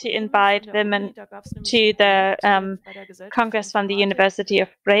tried to invite women to the Congress from the University of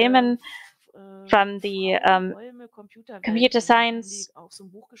Bremen, from the computer science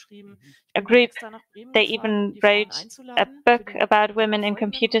a group. They even wrote a book about women in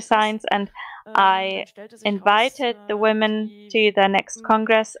computer science, and I invited the women to the next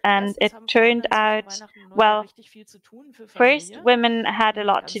Congress, and it turned out, well, first, women had a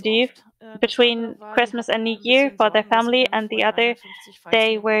lot to do between Christmas and New Year for their family, and the other,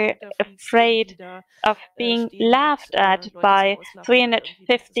 they were afraid of being laughed at by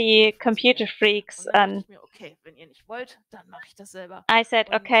 350 computer freaks. And I said,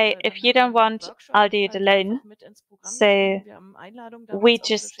 okay, if you don't want, I'll do it alone. So we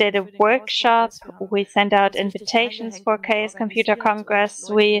just did a workshop. We sent out invitations for Chaos Computer Congress.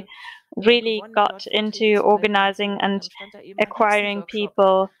 We really got into organizing and acquiring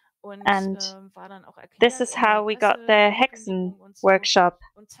people. And this is how we got the Hexen workshop.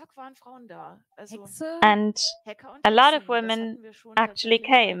 And a lot of women actually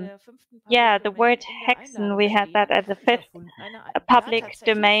came. Yeah, the word Hexen, we had that at the 5th public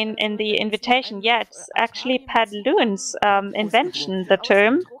domain in the invitation. Yeah, it's actually Padelun's invention, the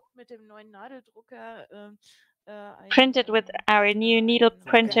term. Printed with our new needle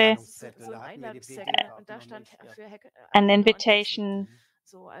printer, an invitation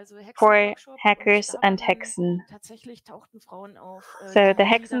for hackers and Hexen. So the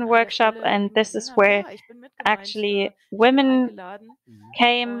Hexen workshop, and this is where actually women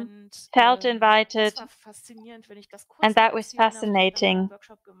came, felt invited, and that was fascinating.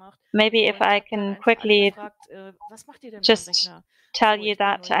 Maybe if I can quickly just tell you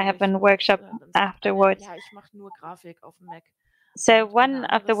that I have a workshop afterwards. So one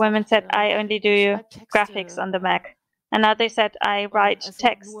of the women said, I only do graphics on the Mac. Another said, I write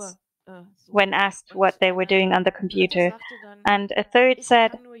texts when asked what they were doing on the computer. And a third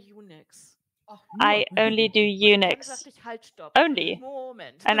said, I only do Unix. Only.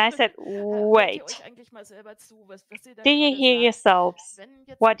 And I said, wait. Do you hear yourselves?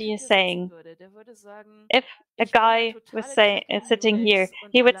 What are you saying? If a guy was sitting here,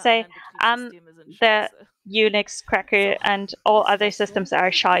 he would say, I'm the Unix cracker and all other systems are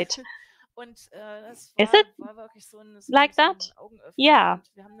shite. Is it like that? Yeah.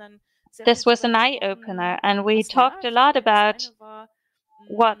 This was an eye-opener, and we talked a lot about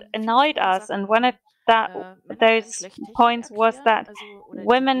what annoyed us, and one of those points was that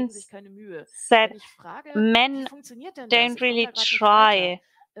women said men don't really try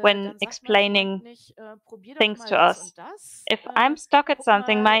when explaining things to us. If I'm stuck at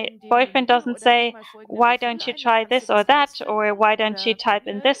something, my boyfriend doesn't say, why don't you try this or that, or why don't you type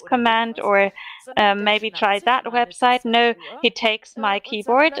in this command, or maybe try that website. No, he takes my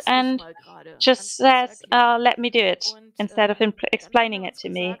keyboard and just says, let me do it, instead of explaining it to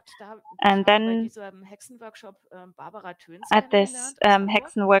me. And then at this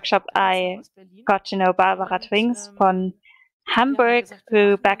Hexen workshop, I got to know Barbara Twings from Hamburg,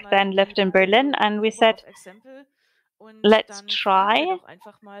 who back then lived in Berlin, and we said, let's try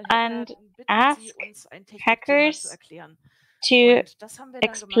and ask hackers to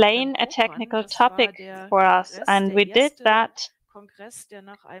explain a technical topic for us. And we did that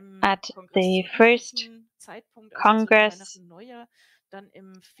at the first Congress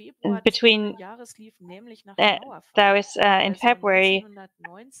between, there was in February,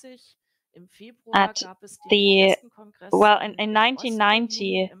 at the, well, in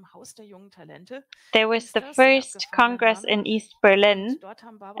 1990, there was the first Congress in East Berlin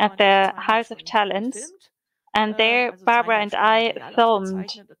at the House of Talents, and there Barbara and I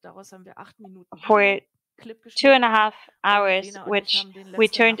filmed for 2.5 hours, which we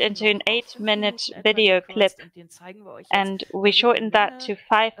turned into an 8-minute video clip, and we shortened that to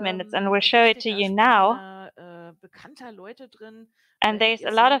 5 minutes, and we'll show it to you now. And there's a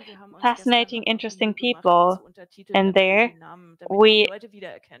lot of fascinating, interesting people in there. We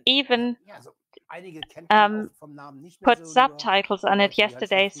even put subtitles on it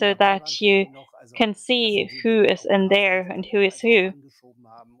yesterday so that you can see who is in there and who is who.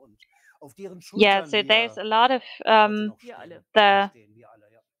 Yeah, so there's a lot of the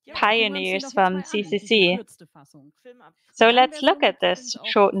pioneers from CCC. So let's look at this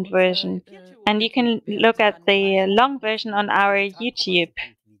shortened version. And you can look at the long version on our YouTube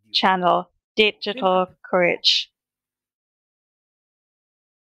channel, Digital Courage.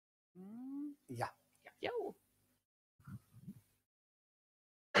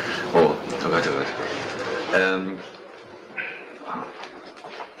 Oh Gott, oh Gott.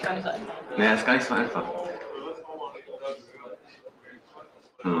 Naja, ist gar nicht so einfach.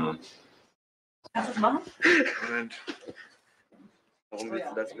 Kannst du das machen? Moment. Warum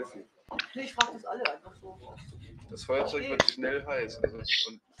willst du das wissen? Ich frage das alle einfach so. Das Feuerzeug wird schnell heiß.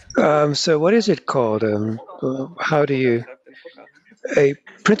 So what is it called? How do you... A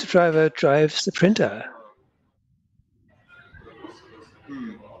printer driver drives the printer.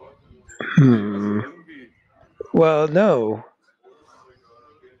 Well, no.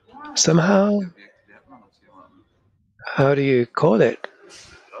 Somehow, how do you call it?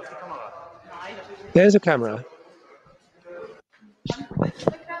 There's a camera.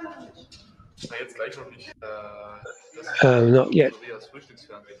 Not yet.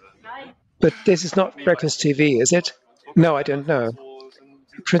 But this is not breakfast TV, is it? No, I don't know.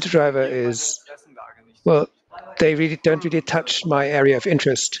 Printer driver is, well, they really don't really touch my area of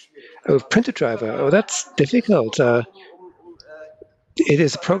interest. Oh, printer driver. Oh, that's difficult. It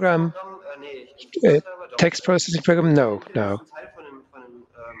is a program, a text processing program? No.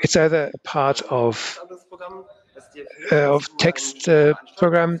 It's either a part of text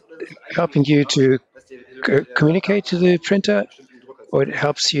program helping you to communicate to the printer, or it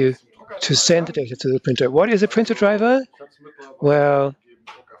helps you to send the data to the printer. What is a printer driver? Well,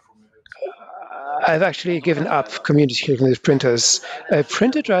 I've actually given up communicating with printers. A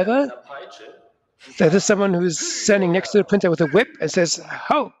printer driver? That is someone who's standing next to the printer with a whip and says,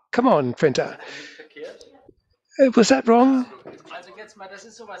 "Oh, come on, printer." Was that wrong?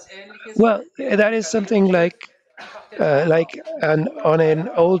 Well, that is something like on an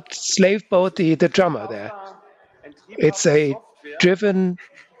old slave boat, the drummer there. It's a driven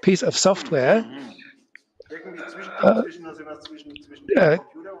piece of software.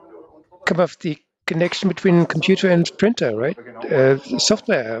 Come off the connection between computer and printer, right?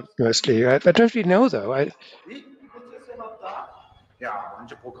 Software mostly. I don't really know though. Ja,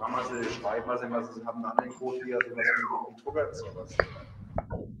 manche Programme schreiben was immer, sie haben einen anderen Code wie sowas wie Drucker sowas.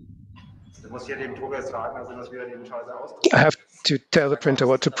 Du musst hier dem Drucker sagen, also dass wir den Scheiße ausdrucken. I have to tell the printer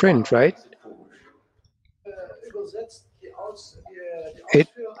what to print, right? It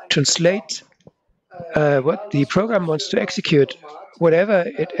translates what the program wants to execute. Whatever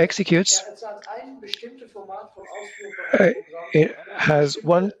it executes, it has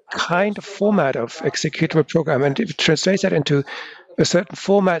one kind of format of executable program, and it translates that into a certain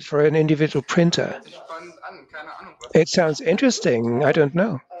format for an individual printer. It sounds interesting. I don't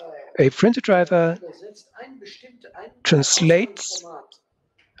know. A printer driver translates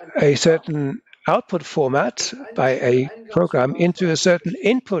a certain output format by a program into a certain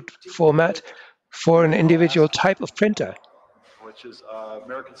input format for an individual type of printer. which is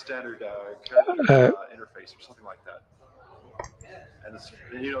American Standard Character Interface or something like that. And it's,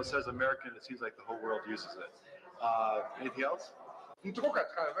 you know, it says American. It seems like the whole world uses it. Anything else?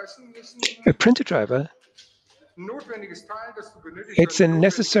 A printer driver, it's a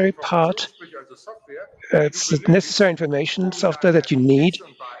necessary part, it's necessary information software that you need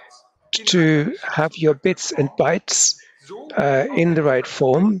to have your bits and bytes in the right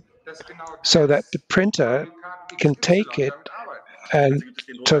form so that the printer can take it and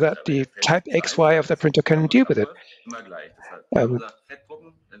so that the type XY of the printer can deal with it.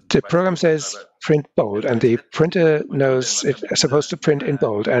 The program says print bold, and the printer knows it's supposed to print in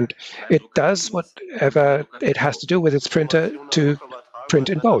bold, and it does whatever it has to do with its printer to print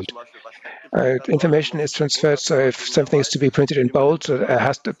in bold. Information is transferred, so if something is to be printed in bold, so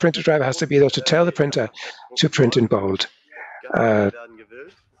the printer driver has to be able to tell the printer to print in bold. Hang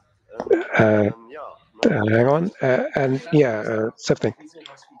on, and yeah, something.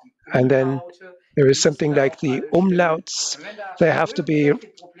 And then there is something like the umlauts. They have to be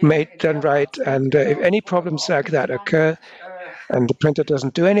done right, and if any problems like that occur and the printer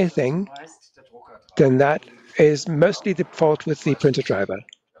doesn't do anything, then that is mostly the fault with the printer driver.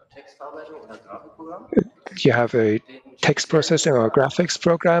 You have a text processing or a graphics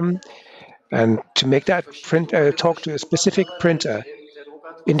program, and to make that talk to a specific printer,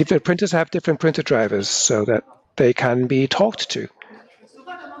 individual printers have different printer drivers so that they can be talked to.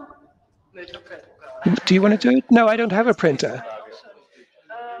 Do you want to do it? No, I don't have a printer.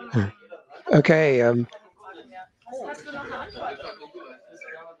 Okay.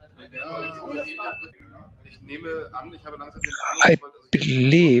 I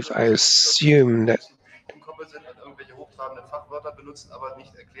believe, I assume that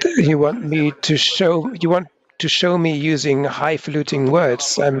you want to show me using highfalutin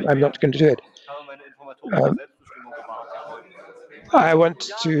words. I'm not going to do it. I want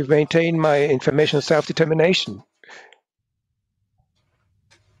to maintain my information self-determination.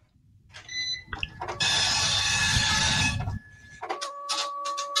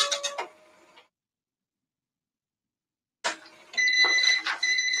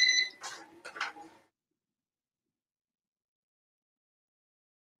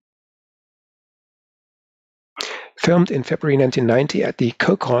 Filmed in February 1990 at the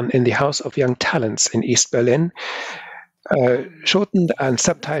CoCon in the House of Young Talents in East Berlin, shortened and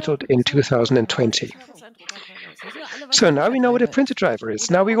subtitled in 2020. So now we know what a printer driver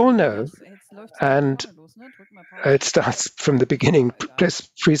is. Now we all know. And it starts from the beginning.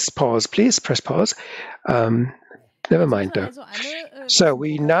 Please pause. Please press pause. Never mind though. So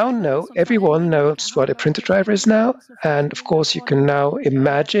we now know, everyone knows what a printer driver is now. And of course you can now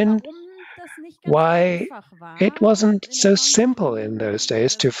imagine why it wasn't so simple in those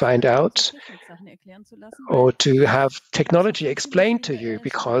days to find out or to have technology explained to you,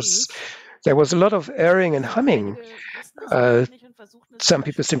 because there was a lot of erring and humming. Some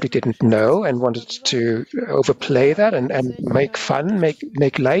people simply didn't know and wanted to overplay that and make fun,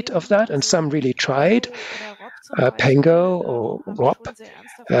 make light of that, and some really tried. Pengo or Rob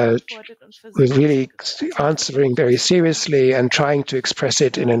were really answering very seriously and trying to express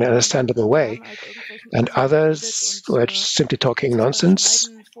it in an understandable way. And others were simply talking nonsense.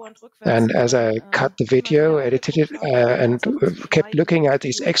 And as I cut the video, edited it, and kept looking at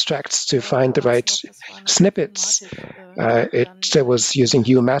these extracts to find the right snippets, it was using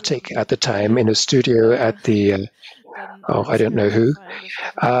U-matic at the time in a studio at the, I don't know who.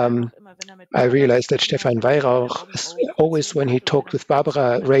 I realized that Stefan Weihrauch, always when he talked with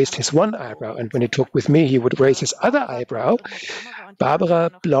Barbara, raised his one eyebrow, and when he talked with me, he would raise his other eyebrow.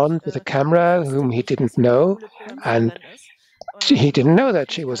 Barbara, blonde with a camera, whom he didn't know, and he didn't know that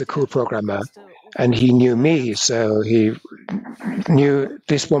she was a cool programmer, and he knew me, so he knew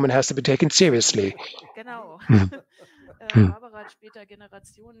this woman has to be taken seriously.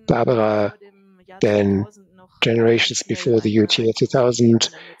 Barbara, then generations before the year 2000,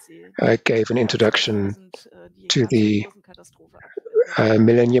 gave an introduction to the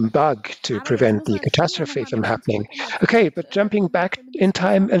millennium bug to prevent the catastrophe from happening. Okay, but jumping back in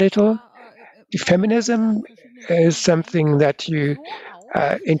time a little, feminism is something that you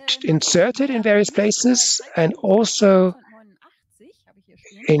inserted in various places, and also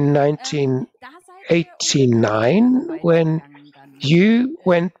in 1989 when you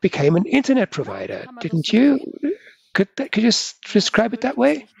became an internet provider, didn't you? Could you describe it that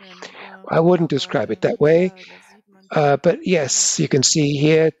way? I wouldn't describe it that way, but yes, you can see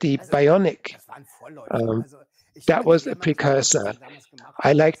here the bionic. That was a precursor.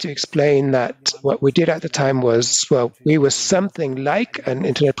 I like to explain that what we did at the time was, well, we were something like an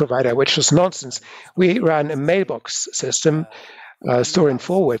internet provider, which was nonsense. We ran a mailbox system, store and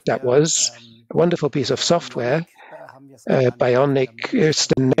forward. That was a wonderful piece of software. Bionic is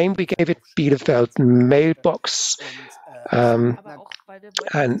the name we gave it, Bielefeld mailbox.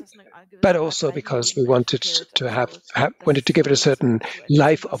 But also because we wanted to wanted to give it a certain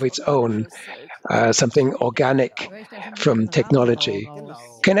life of its own, something organic from technology.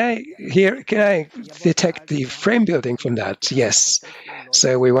 Can I detect the frame building from that? Yes.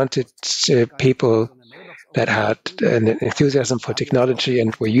 So we wanted people that had an enthusiasm for technology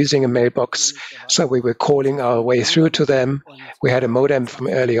and were using a mailbox. So we were calling our way through to them. We had a modem from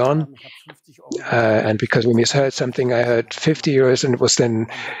early on. And because we misheard something, I heard 50 euros and it was then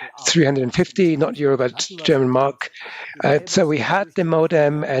 350, not euro, but German mark. So we had the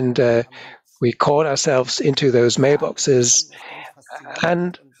modem and we called ourselves into those mailboxes.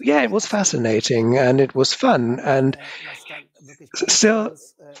 And yeah, it was fascinating and it was fun. And still,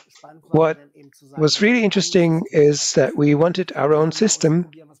 what was really interesting is that we wanted our own system.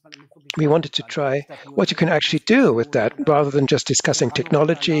 We wanted to try what you can actually do with that rather than just discussing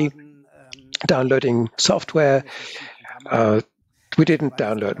technology, downloading software. We didn't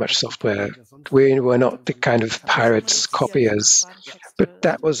download much software. We were not the kind of pirates, copiers. But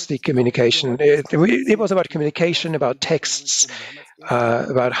that was the communication. It was about communication, about texts,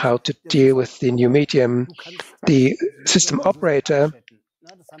 about how to deal with the new medium. The system operator,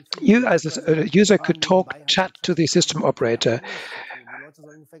 you as a user could chat to the system operator,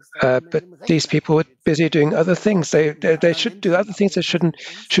 but these people were busy doing other things. They should do other things. They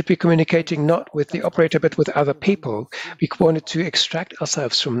should be communicating not with the operator, but with other people. We wanted to extract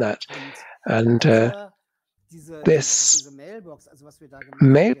ourselves from that. And this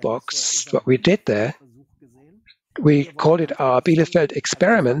mailbox, what we did there, we called it our Bielefeld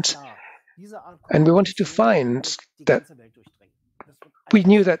experiment, and we wanted to find that we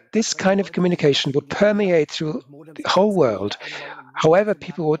knew that this kind of communication would permeate through the whole world. However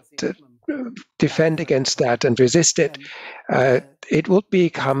people would defend against that and resist it, it would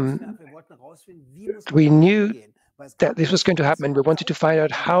become, we knew that this was going to happen, and we wanted to find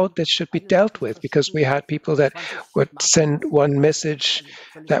out how this should be dealt with, because we had people that would send one message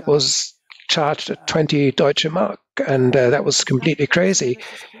that was charged at 20 Deutsche Mark, and that was completely crazy.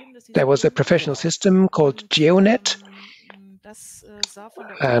 There was a professional system called GeoNet,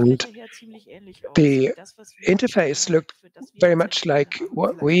 and the interface looked very much like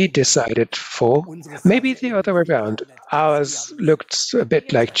what we decided for. Maybe the other way around. Ours looked a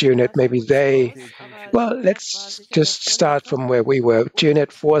bit like GeoNet. Maybe they... Well, let's just start from where we were.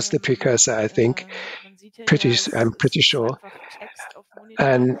 GeoNet was the precursor, I think. I'm pretty sure.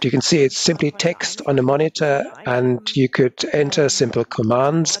 And you can see it's simply text on a monitor, and you could enter simple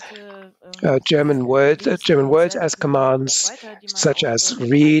commands. German words as commands, such as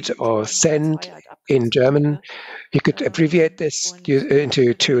read or send in German. You could abbreviate this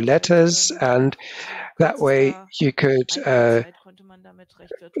into 2 letters, and that way you could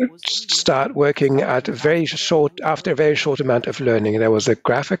start working at after a very short amount of learning. There was a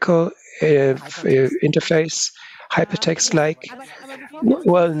graphical interface, hypertext-like.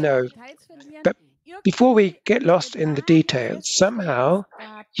 Well, no. But before we get lost in the details, somehow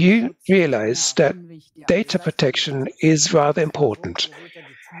you realize that data protection is rather important.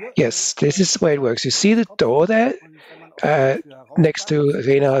 Yes, this is the way it works. You see the door there next to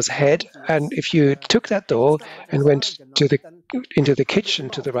Rena's head, and if you took that door and went into the kitchen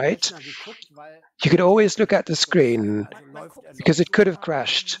to the right, you could always look at the screen because it could have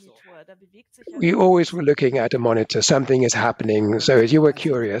crashed. We always were looking at a monitor. Something is happening, so you were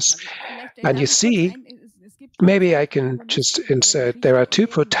curious. And you see, maybe I can just insert, there are 2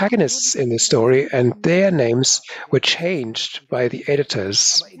 protagonists in the story, and their names were changed by the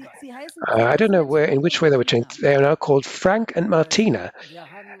editors. I don't know in which way they were changed. They are now called Frank and Martina.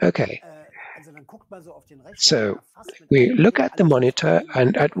 Okay. So we look at the monitor,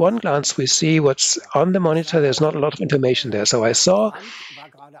 and at one glance we see what's on the monitor. There's not a lot of information there. So I saw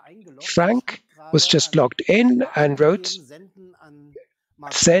Frank was just logged in and wrote,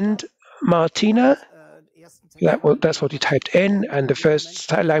 send Martina. That's what he typed in, and the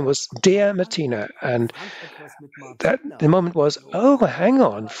first line was, Dear Martina. And that the moment was, oh, hang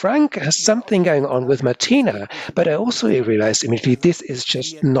on, Frank has something going on with Martina. But I also realized immediately, this is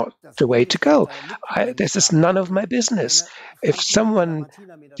just not the way to go. This is none of my business. If someone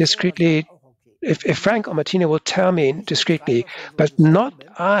discreetly, if Frank or Martina will tell me discreetly, but not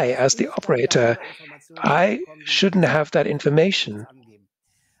I as the operator, I shouldn't have that information.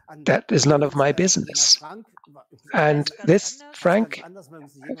 That is none of my business. And this Frank,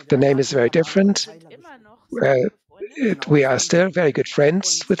 the name is very different. We are still very good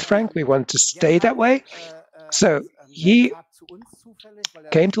friends with Frank. We want to stay that way. So he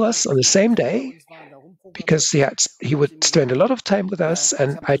came to us on the same day because he would spend a lot of time with us,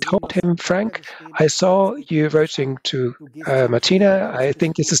 and I told him, Frank, I saw you writing to Martina. I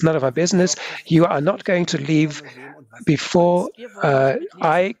think this is none of our business. You are not going to leave before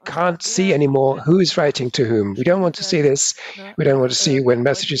I can't see anymore who is writing to whom. We don't want to see this. We don't want to see when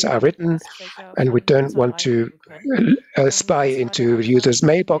messages are written, and we don't want to spy into users'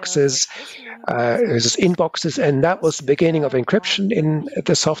 mailboxes, users' inboxes, and that was the beginning of encryption in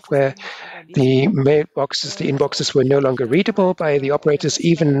the software. The mailboxes, the inboxes were no longer readable by the operators,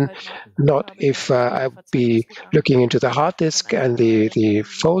 even not if I would be looking into the hard disk and the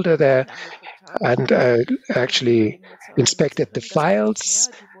folder there, and actually inspected the files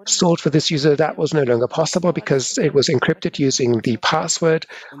stored for this user. That was no longer possible because it was encrypted using the password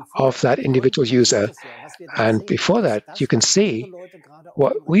of that individual user. And before that, you can see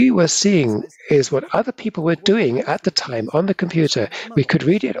what we were seeing is what other people were doing at the time on the computer. We could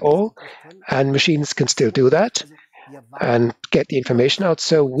read it all, and machines can still do that and get the information out.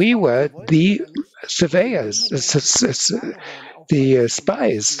 So we were the surveyors, the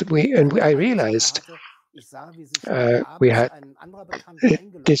spies. I realized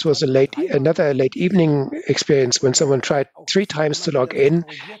this was another late evening experience when someone tried 3 times to log in,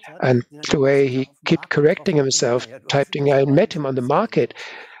 and the way he kept correcting himself, typing, I met him on the market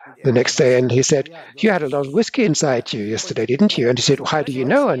the next day, and he said, you had a lot of whiskey inside you yesterday, didn't you? And he said, well, how do you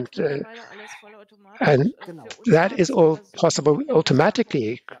know? And that is all possible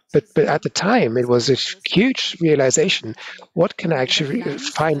automatically, but at the time it was a huge realization. What can I actually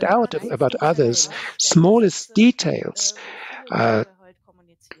find out about others? Smallest details,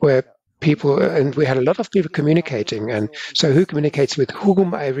 where people, and we had a lot of people communicating, and so who communicates with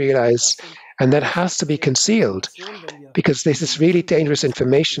whom, I realize, and that has to be concealed, because this is really dangerous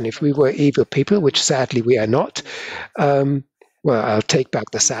information. If we were evil people, which sadly we are not, well, I'll take back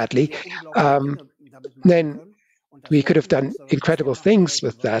the sadly, then we could have done incredible things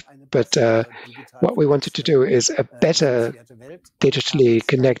with that. But what we wanted to do is a better digitally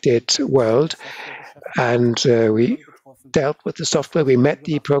connected world. And we dealt with the software. We met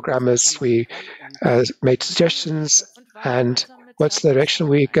the programmers. We made suggestions. And what's the direction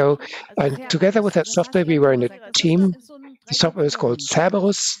we go? And together with that software, we were in a team. The software is called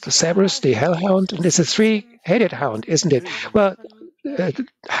Cerberus, the hellhound. And it's a 3-headed hound, isn't it? Well, the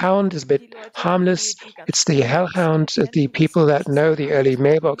hound is a bit harmless. It's the hellhound. The people that know the early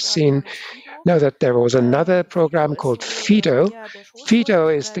mailbox scene know that there was another program called Fido. Fido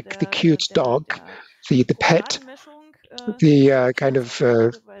is the cute dog, the pet, the kind of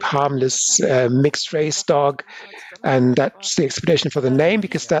harmless mixed race dog. And that's the explanation for the name,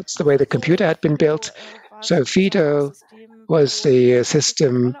 because that's the way the computer had been built. So Fido was the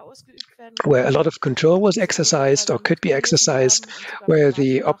system where a lot of control was exercised or could be exercised, where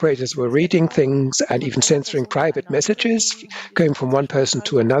the operators were reading things and even censoring private messages going from one person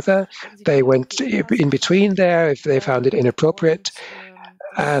to another. They went in between there if they found it inappropriate.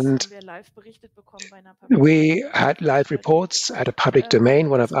 And we had live reports at a public domain,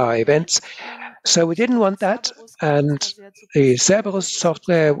 one of our events. So we didn't want that. And the Cerberus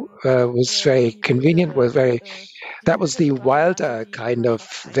software was very convenient, that was the wilder kind of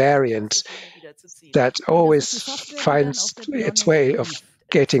variant that always finds its way of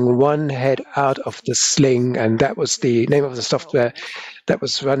getting one head out of the sling. And that was the name of the software that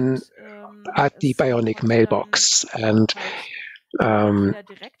was run at the Bionic mailbox. And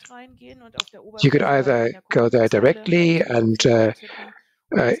you could either go there directly and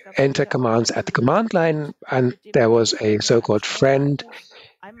enter commands at the command line, and there was a so-called friend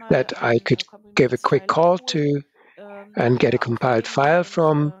that I could give a quick call to and get a compiled file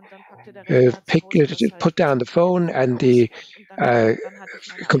from, put down the phone, and the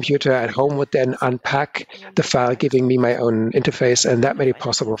computer at home would then unpack the file, giving me my own interface, and that made it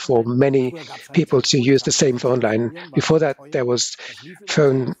possible for many people to use the same phone line. Before that, there was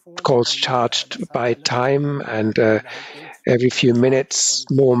phone calls charged by time, and every few minutes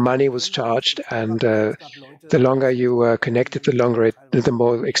more money was charged, and the longer you were connected, the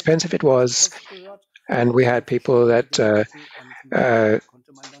more expensive it was. And we had people that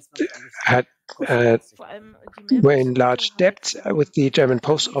were in large debt with the German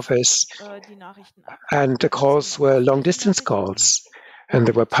Post Office, and the calls were long-distance calls, and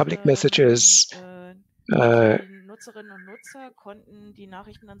there were public messages where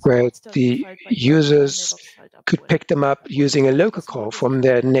the users could pick them up using a local call from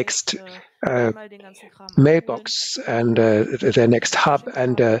their next mailbox and their next hub,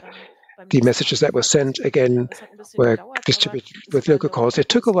 and the messages that were sent, again, were distributed with local calls. It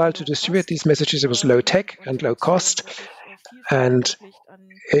took a while to distribute these messages. It was low tech and low cost. And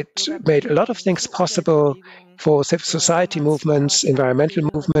it made a lot of things possible for civil society movements, environmental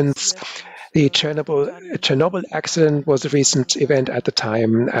movements. The Chernobyl accident was a recent event at the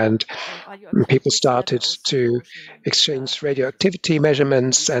time, and people started to exchange radioactivity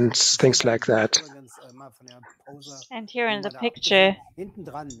measurements and things like that. And here in the picture,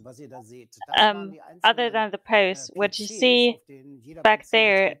 other than the post, what you see back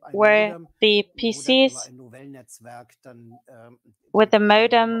there were the PCs with the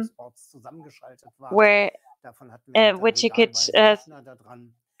modem, which you could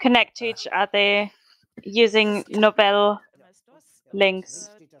connect to each other using Novell links.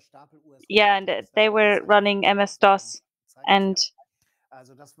 Yeah, and they were running MS-DOS. And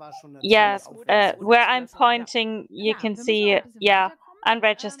yeah, where I'm pointing, you can see, yeah,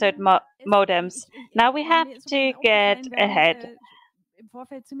 unregistered modems. Now we have to get ahead.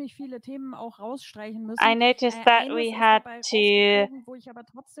 I noticed that we had to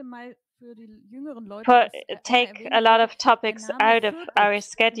take a lot of topics out of our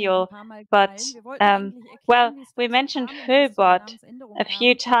schedule, but well, we mentioned FoeBuD a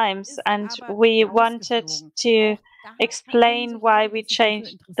few times, and we wanted to explain why we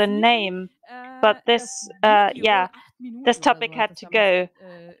changed the name, but this yeah, this topic had to go.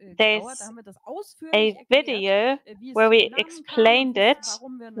 There's a video where we explained it,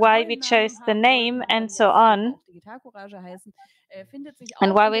 why we chose the name and so on,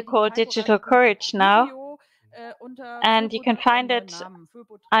 and why we call Digital Courage now. And you can find it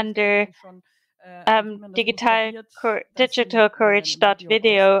under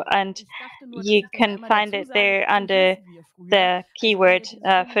digitalcourage.video, and you can find it there under the keyword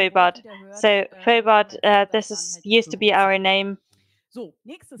FoeBuD. So FoeBuD, this used to be our name.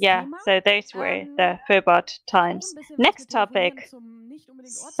 Yeah, so those were the FoeBuD times. Next topic,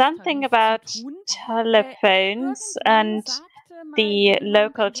 something about telephones and the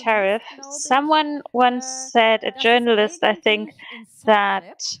local tariff. Someone once said, a journalist, I think,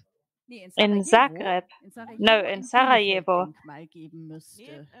 that in Zagreb, no, in Sarajevo,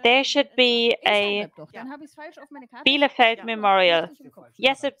 there should be a Bielefeld memorial.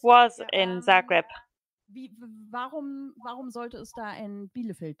 Yes, it was in Zagreb.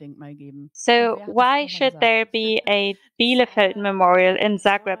 So why should there be a Bielefeld memorial in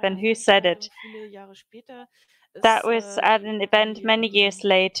Zagreb, and who said it? That was at an event many years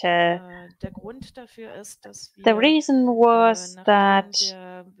later. The reason was that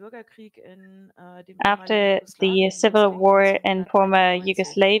after the civil war in former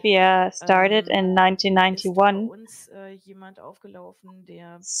Yugoslavia started in 1991,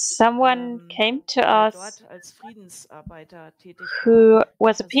 someone came to us who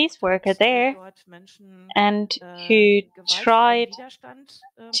was a peace worker there and who tried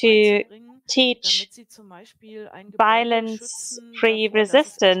to teach violence-free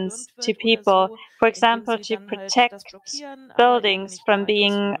resistance to people, for example, to protect buildings from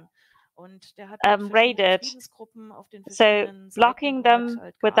being raided, so blocking them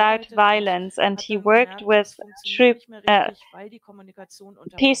without violence. And he worked with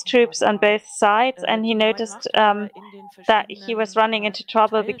peace troops on both sides, and he noticed that he was running into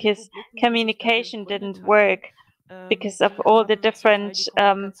trouble because communication didn't work, because of all the different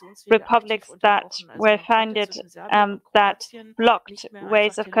republics that were founded that blocked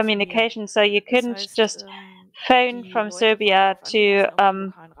ways of communication. So you couldn't just phone from Serbia to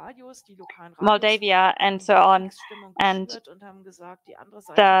Moldavia and so on. And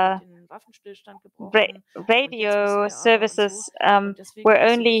the radio services were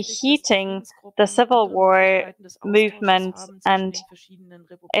only heating the civil war movement, and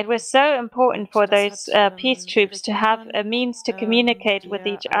it was so important for those peace troops to have a means to communicate with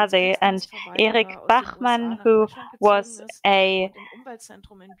each other. And Erich Bachmann, who was a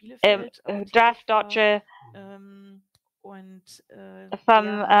draft dodger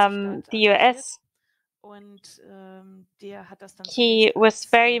from the US, he was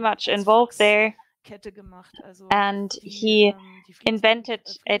very much involved there, and he invented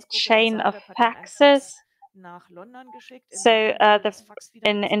a chain of faxes. So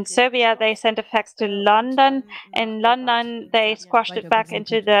in Serbia, they sent a fax to London. In London, they squashed it back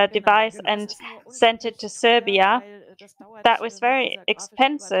into the device and sent it to Serbia. That was very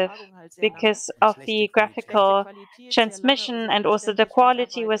expensive because of the graphical transmission, and also the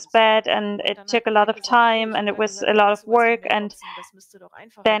quality was bad, and it took a lot of time, and it was a lot of work. And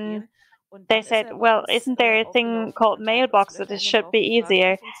then they said, well, isn't there a thing called mailboxes? It should be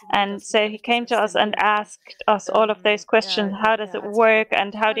easier. And so he came to us and asked us all of those questions. How does it work,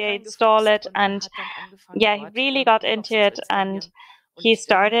 and how do I install it? And yeah, he really got into it. And he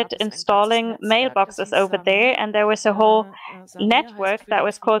started installing mailboxes over there, and there was a whole network that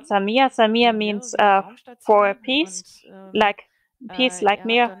was called Samir. Samir means for peace, like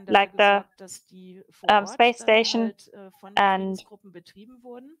mir, like the space station, and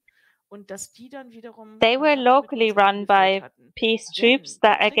they were locally run by peace troops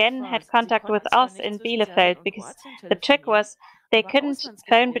that again had contact with us in Bielefeld, because the trick was they couldn't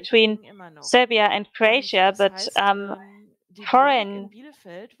phone between Serbia and Croatia, but foreign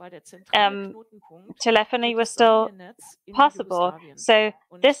telephony was still possible. So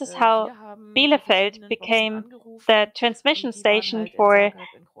this is how Bielefeld became the transmission station for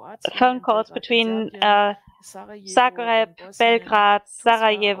phone calls between Zagreb, Belgrade,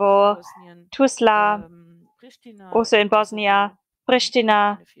 Sarajevo, Tuzla, also in Bosnia,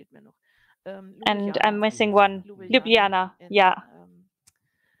 Pristina, and I'm missing one, Ljubljana, yeah,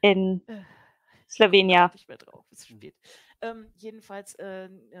 in Slovenia.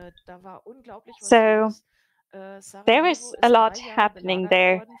 So there is a lot happening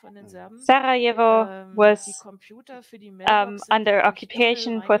there. Sarajevo was under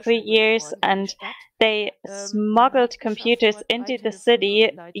occupation for 3 years, and they smuggled computers into the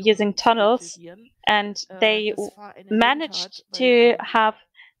city using tunnels, and they managed to have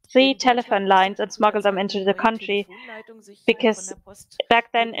 3 telephone lines and smuggle them into the country, because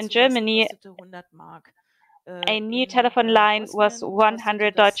back then in Germany, a new telephone line was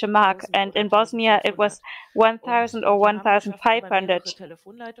 100 Deutsche Mark, and in Bosnia it was 1,000 or 1,500.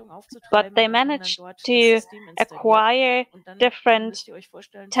 But they managed to acquire different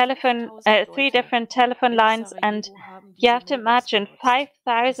telephone, 3 different telephone lines, and you have to imagine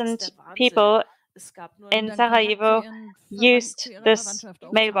 5,000 people in Sarajevo used this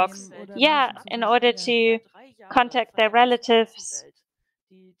mailbox, yeah, in order to contact their relatives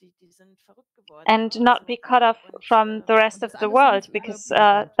and not be cut off from the rest of the world, because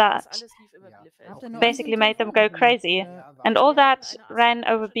that basically made them go crazy. And all that ran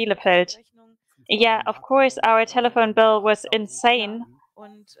over Bielefeld. Yeah, of course, our telephone bill was insane,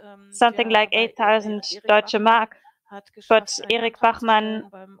 something like 8,000 Deutsche Mark. But Erik Bachmann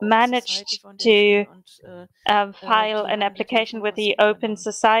managed to file an application with the Open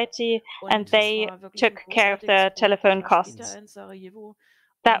Society, and they took care of the telephone costs.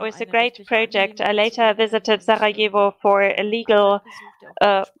 That was a great project. I later visited Sarajevo for a legal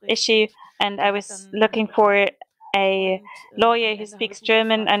issue, and I was looking for a lawyer who speaks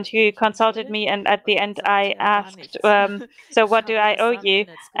German and who consulted me, and at the end I asked, so what do I owe you?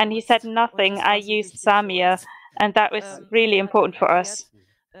 And he said nothing. I used Samir, and that was really important for us.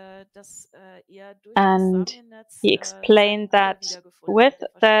 And he explained that with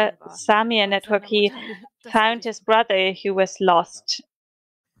the Samir network, he found his brother who was lost,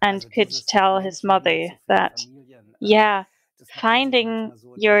 and could tell his mother that, yeah, finding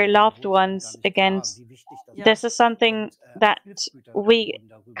your loved ones again, this is something that we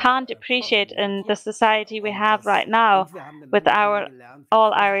can't appreciate in the society we have right now, with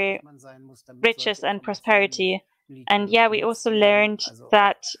all our riches and prosperity. And yeah, we also learned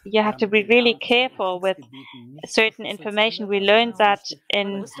that you have to be really careful with certain information. We learned that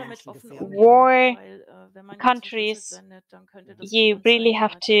in war countries, you really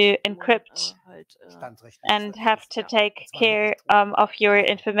have to encrypt and have to take care of your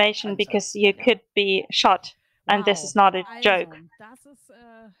information, because you could be shot. And this is not a joke.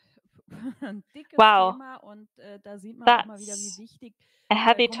 Wow, that's a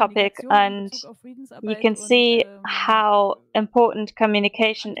heavy topic, and you can see how important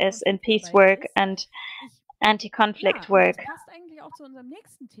communication is in peace work and anti-conflict work.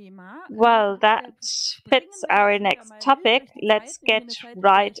 Well, that fits our next topic. Let's get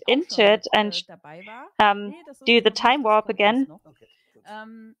right into it and do the time warp again.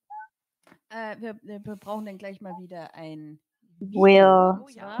 We'll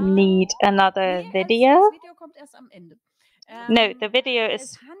need another video. No, the video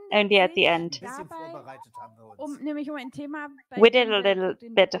is only at the end. We did a little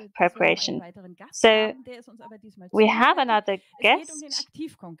bit of preparation. So we have another guest.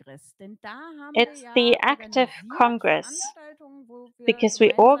 It's the Active Congress, because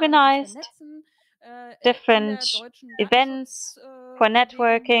we organized different events for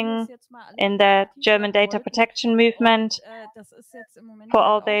networking in the German data protection movement for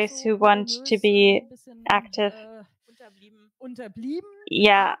all those who want to be active.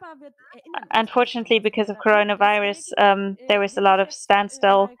 Yeah, unfortunately, because of coronavirus, there was a lot of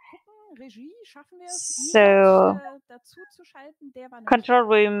standstill. So, control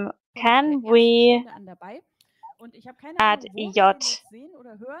room, can we add EJ?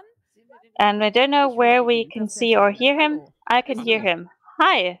 And I don't know where we can see or hear him. I can hear him.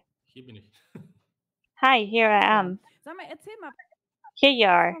 Hi. Hier bin ich. Hi, here I am. Here you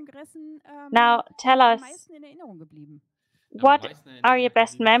are. Now tell us, what are your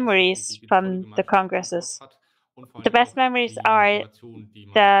best memories from the congresses? The best memories are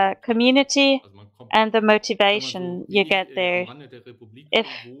the community and the motivation you get there. If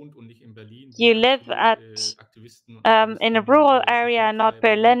you live in a rural area, not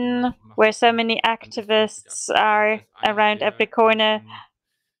Berlin, where so many activists are around every corner,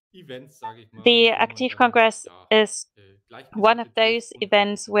 the Aktiv Congress is one of those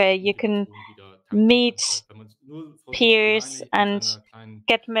events where you can meet peers and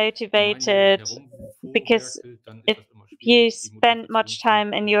get motivated, because if you spend much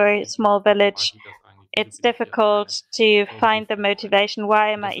time in your small village, it's difficult to find the motivation.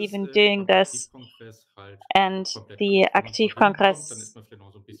 Why am I even doing this? And the Aktiv Congress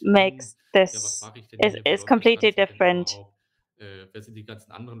makes this is completely different.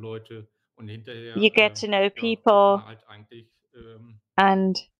 You get to know people,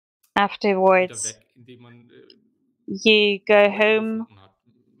 and afterwards you go home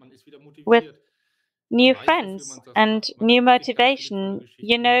with new friends and new motivation.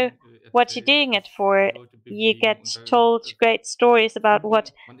 You know what you're doing it for. You get told great stories about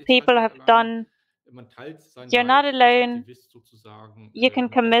what people have done. You're not alone. You can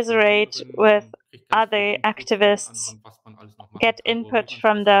commiserate with other activists, get input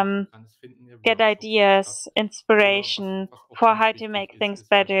from them, get ideas, inspiration for how to make things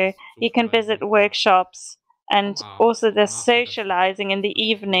better. You can visit workshops, and also the socializing in the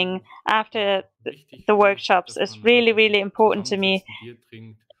evening after the workshops is really, really important to me.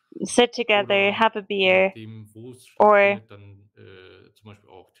 Sit together, have a beer, or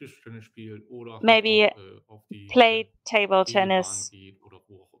maybe play table tennis,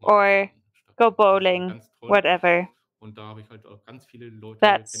 or go bowling, whatever.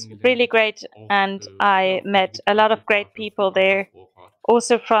 That's really great, and I met a lot of great people there,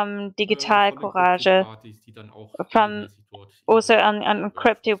 also from Digitalcourage, from also on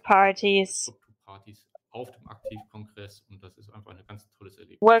crypto parties,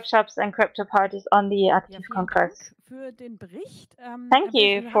 workshops and crypto parties on the Aktiv Congress. Thank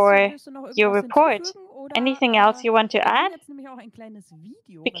you for your report. Anything else you want to add?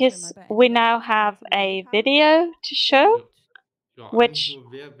 Because we now have a video to show, which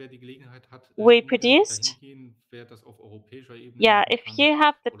we produced. Yeah, if you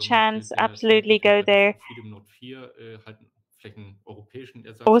have the chance, absolutely go there.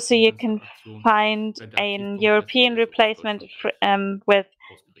 Also, you can find a European replacement with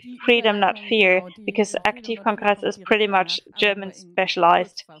Freedom, Not Fear, because Aktiv Congress is pretty much German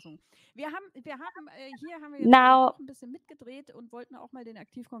specialized. Now,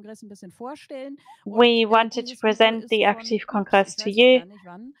 we wanted to present the Aktiv Congress to you.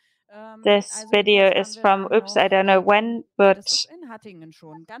 This video is from, oops, I don't know when, but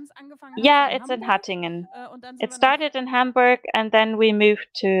yeah, it's in Hattingen. It started in Hamburg, and then we moved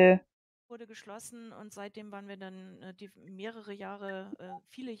to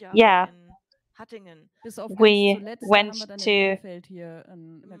yeah. We went to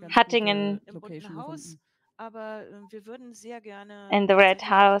Hattingen in the Red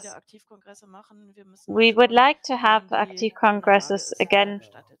House. We would like to have Aktiv Congresses again.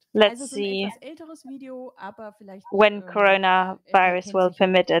 Let's see when coronavirus will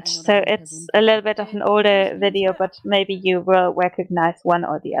permit it. So it's a little bit of an older video, but maybe you will recognize one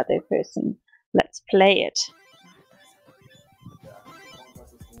or the other person. Let's play it.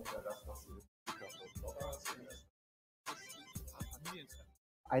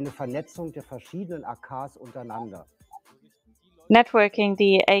 Eine Vernetzung der verschiedenen AKs untereinander. Networking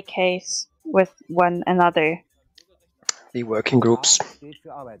the AKs with one another. The working groups.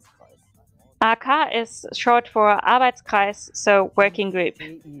 AK is short for Arbeitskreis, so working group.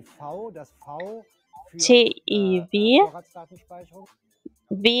 TIV.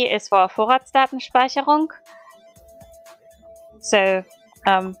 V is for Vorratsdatenspeicherung. So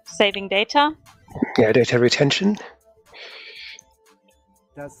saving data. Yeah, data retention.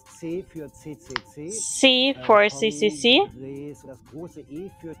 Das C für CCC. C for CCC. Das große E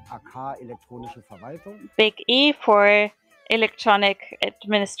für AK elektronische Verwaltung. Big E for electronic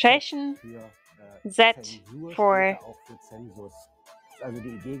administration. Z for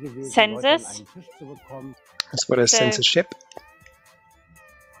census. As well as censorship.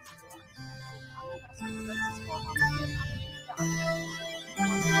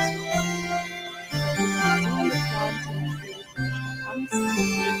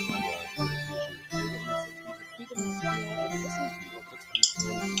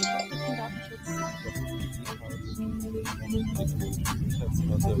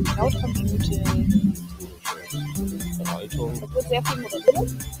 Cloud Computing. Es wird sehr viel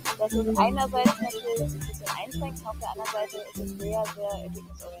moderiert. Das ist einerseits natürlich ein bisschen einschränkend, auf der anderen Seite ist es sehr, sehr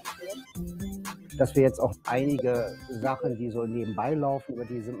ergebnisorientiert. Dass wir jetzt auch einige Sachen, die so nebenbei laufen, über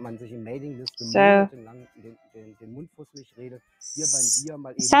die man sich in Mailingliste monatelang den Mund fusselig redet, hier beim Bier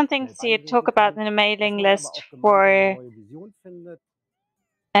mal eben some things you talk about in a mailing list for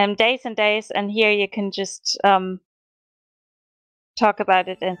days and days, and here you can just talk about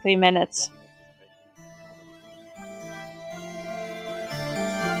it in 3 minutes.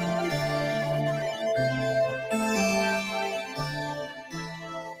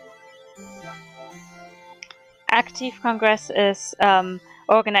 Active Congress is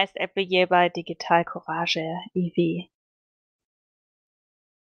organized every year by Digitalcourage-Memoiren.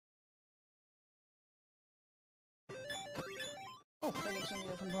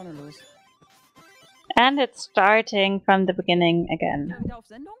 And it's starting from the beginning again.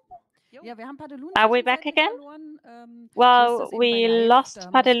 Are we back again? Well, we lost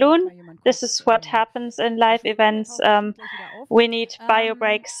Padelun. This is what happens in live events. We need bio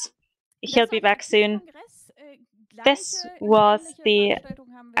breaks. He'll be back soon. This was the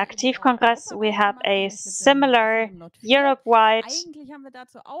Active Congress. We have a similar Europe-wide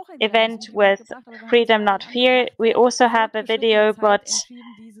event with Freedom Not Fear. We also have a video, but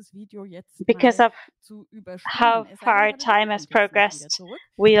because of how far time has progressed,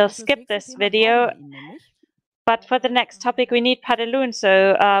 we'll skip this video. But for the next topic, we need Padelun,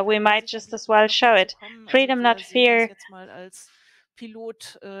 so we might just as well show it. Freedom Not Fear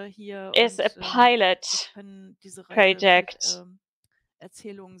is a pilot project,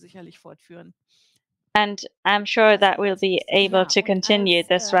 and I'm sure that we'll be able to continue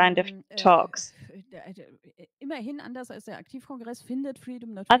this round of talks.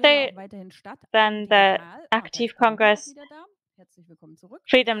 Other than the Active Congress,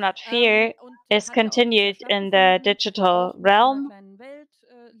 Freedom Not Fear is continued in the digital realm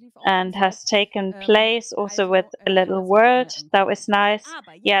and has taken place also with a little world. That was nice.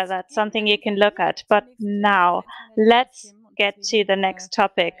 Yeah, that's something you can look at. But now let's get to the next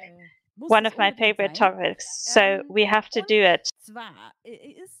topic. One of my favorite topics. So we have to do it.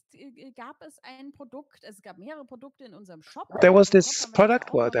 There was this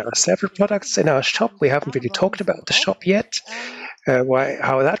product, well, there are several products in our shop. We haven't really talked about the shop yet,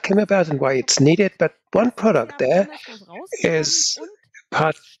 how that came about and why it's needed. But one product there is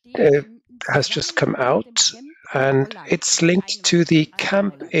has just come out, and it's linked to the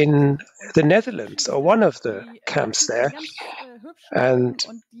camp in the Netherlands, or one of the camps there. And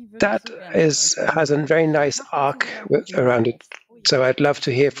that has a very nice arc around it. So I'd love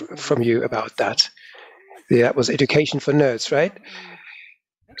to hear from you about that. That was Education for Nerds, right?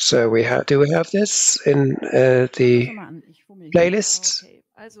 So do we have this in the playlist?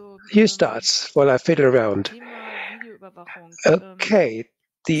 You start while I fiddle around. Okay,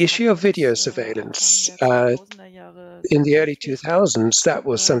 the issue of video surveillance. In the early 2000s, that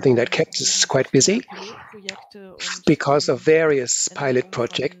was something that kept us quite busy because of various pilot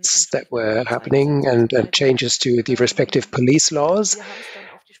projects that were happening and changes to the respective police laws.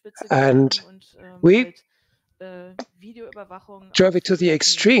 And we drove it to the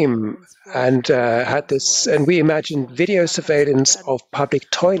extreme and had this, and we imagined video surveillance of public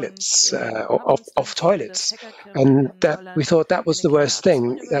toilets, of toilets, and that we thought that was the worst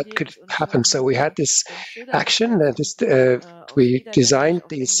thing that could happen. So we had this action, we designed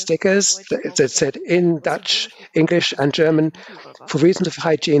these stickers that said in Dutch, English, and German, "For reasons of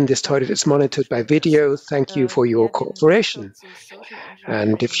hygiene, this toilet is monitored by video. Thank you for your cooperation."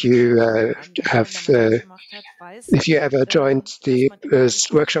 And if you if you ever joined the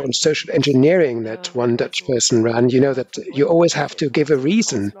workshop on social engineering that one Dutch person ran, you know that you always have to give a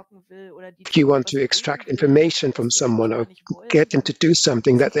reason. If you want to extract information from someone or get them to do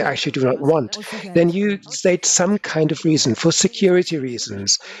something that they actually do not want, then you state some kind of reason, for security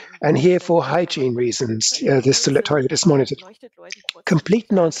reasons, and here for hygiene reasons. This toilet is monitored.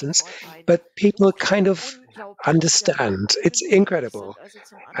 Complete nonsense, but people kind of understand. It's incredible.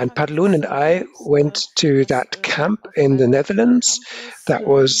 And Padelun and I went to that camp in the Netherlands that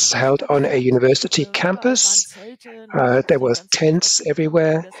was held on a university campus. There was tents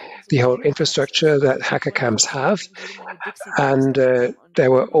everywhere, the whole infrastructure that hacker camps have. And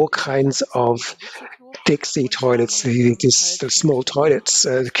there were all kinds of Dixie toilets, the small toilets,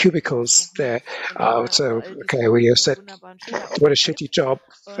 the cubicles there. So, okay, we said, what a shitty job.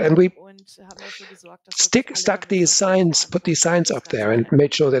 And we stuck these signs, put these signs up there and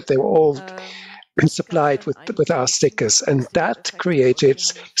made sure that they were all supplied with our stickers, and that created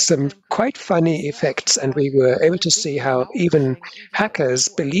some quite funny effects, and we were able to see how even hackers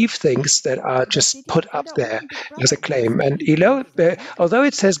believe things that are just put up there as a claim. And although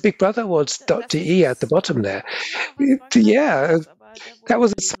it says bigbrotherworlds.de at the bottom there, yeah, that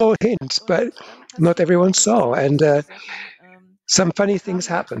was a small hint, but not everyone saw, and some funny things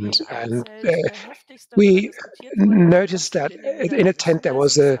happened, and we noticed that in a tent there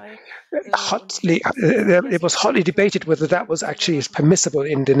was it was hotly debated whether that was actually permissible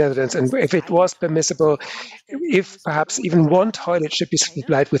in the Netherlands, and if it was permissible, if perhaps even one toilet should be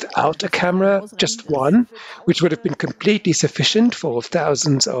supplied without a camera, just one, which would have been completely sufficient for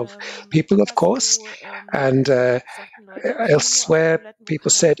thousands of people, of course. And elsewhere,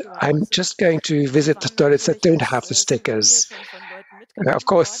 people said, I'm just going to visit the toilets that don't have the stickers. Of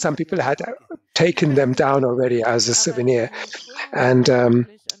course, some people had taken them down already as a souvenir. And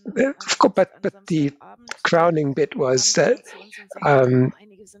but the crowning bit was that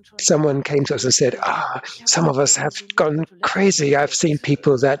someone came to us and said, some of us have gone crazy. I've seen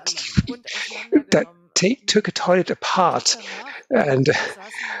people that took a toilet apart. And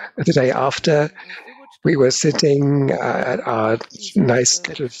the day after, we were sitting at our nice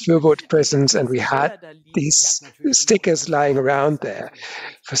little FoeBuD presence, and we had these stickers lying around there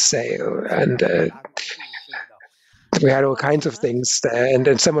for sale. And we had all kinds of things there, and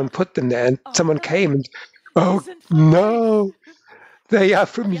then someone put them there, and someone came and, oh no, they are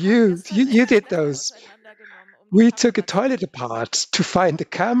from you. You did those. We took a toilet apart to find the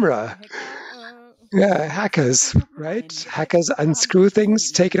camera. Yeah, hackers, right? Hackers unscrew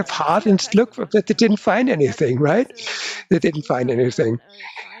things, take it apart, and look, but they didn't find anything, right? They didn't find anything.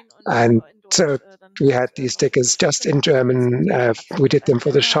 And so we had these stickers just in German. We did them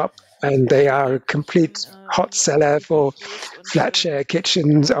for the shop, and they are a complete hot seller for flat share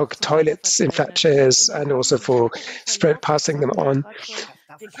kitchens or toilets in flat shares, and also for passing them on.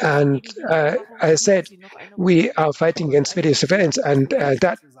 And I said, we are fighting against video surveillance, and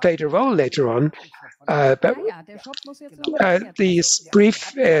that played a role later on. But this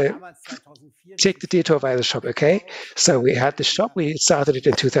brief, take the detour via the shop, okay? So we had the shop, we started it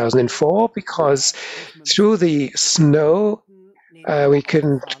in 2004 because through the snow, we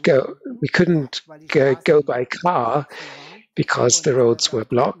couldn't go by car because the roads were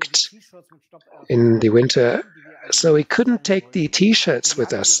blocked in the winter. So we couldn't take the T-shirts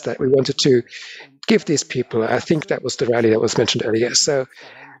with us that we wanted to give these people. I think that was the rally that was mentioned earlier. So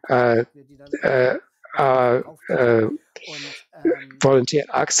our volunteer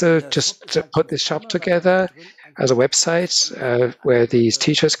Axel just put this shop together as a website where these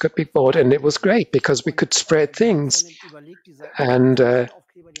T-shirts could be bought, and it was great because we could spread things. And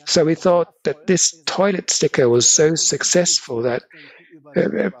so we thought that this toilet sticker was so successful that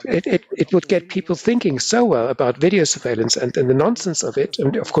it would get people thinking so well about video surveillance and the nonsense of it.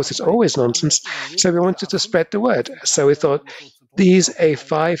 And of course, it's always nonsense. So we wanted to spread the word. So we thought these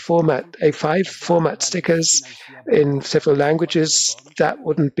A5 format stickers in several languages, that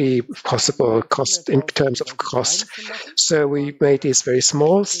wouldn't be possible in terms of cost. So we made these very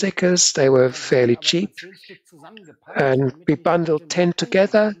small stickers. They were fairly cheap, and we bundled 10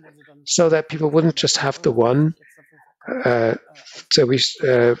 together so that people wouldn't just have the one. So we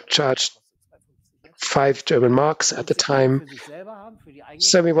charged 5 German marks at the time.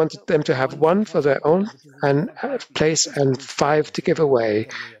 So we wanted them to have one for their own place and 5 to give away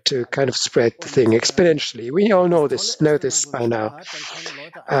to kind of spread the thing exponentially. We all know this by now.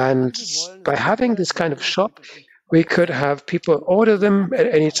 And by having this kind of shop, we could have people order them at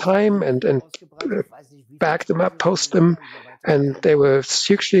any time and bag them up, post them, and they were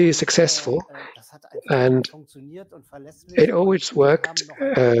hugely successful. And it always worked,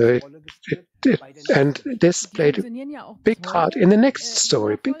 and this played a big part in the next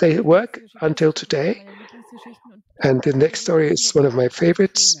story. They work until today, and the next story is one of my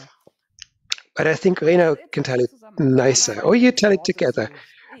favorites, but I think Rena can tell it nicer. Or you tell it together.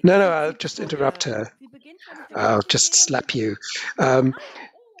 No, I'll just interrupt her. I'll just slap you.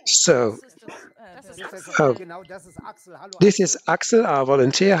 This is Axel, our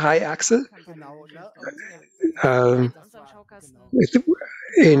volunteer. Hi, Axel.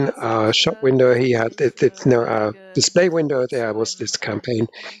 In our shop window, he had our display window. There was this campaign,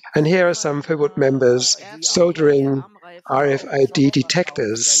 and here are some FeeBuD members soldering RFID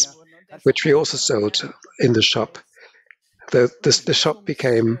detectors, which we also sold in the shop. The shop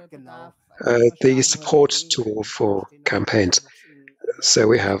became the support tool for campaigns. So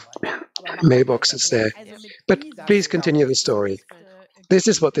we have mailboxes there. But please continue the story. This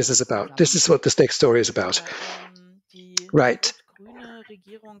is what this is about. This is what this next story is about. Right.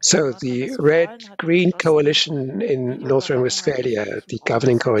 So the red-green coalition in North Rhine-Westphalia, the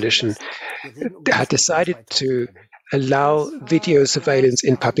governing coalition, had decided to allow video surveillance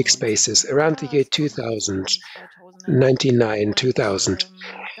in public spaces around the year 2000, 1999, 2000.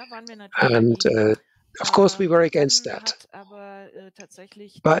 And of course, we were against that.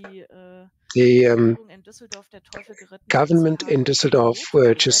 But the government in Düsseldorf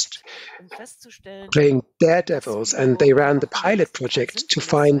were just playing daredevils, and they ran the pilot project to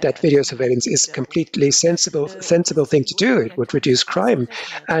find that video surveillance is a completely sensible thing to do. It would reduce crime.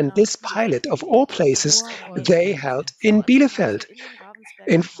 And this pilot, of all places, they held in Bielefeld,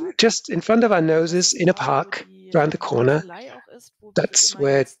 just in front of our noses, in a park around the corner. That's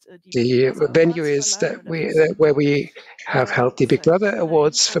where the venue is where we have held the Big Brother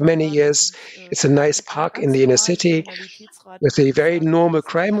Awards for many years. It's a nice park in the inner city with a very normal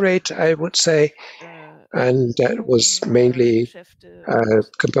crime rate, I would say, and that was mainly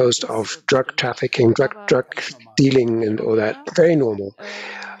composed of drug trafficking, drug dealing, and all that. Very normal.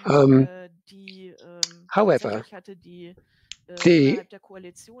 However,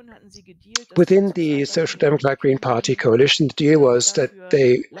 within the Social Democrat Green Party coalition, the deal was that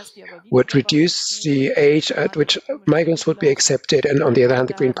they would reduce the age at which migrants would be accepted, and on the other hand,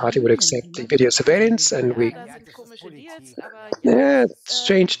 the Green Party would accept the video surveillance, and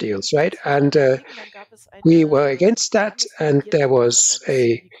strange deals, right? And we were against that, and there was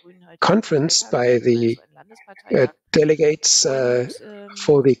a conference by the delegates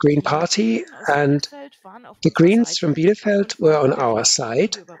for the Green Party, and the Greens from Bielefeld were on our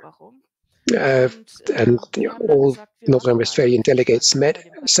side, and all North Rhine-Westphalian delegates met.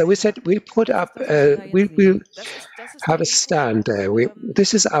 So we said we'll put up, we'll have a stand there.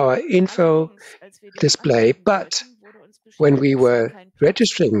 This is our info display, but when we were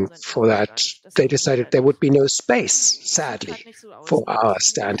registering for that, they decided there would be no space, sadly, for our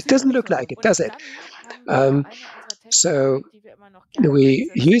stand. It doesn't look like it, does it? So we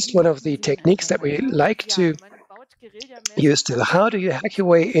used one of the techniques that we like to use still. How do you hack your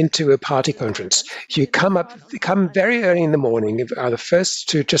way into a party conference? You come very early in the morning, you are the first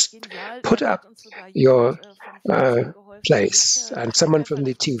to just put up your place. And someone from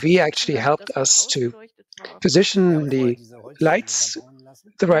the TV actually helped us to position the lights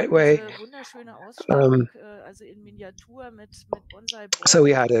the right way. So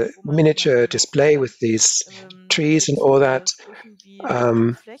we had a miniature display with these trees and all that,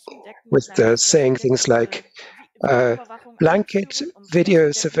 with saying things like blanket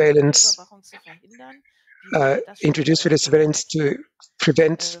video surveillance, introduce video surveillance to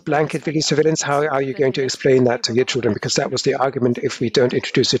prevent blanket video surveillance. How are you going to explain that to your children? Because that was the argument. If we don't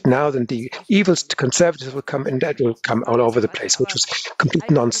introduce it now, then the evils, the conservatives will come, and that will come all over the place, which was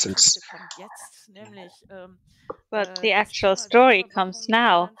complete nonsense. But the actual story comes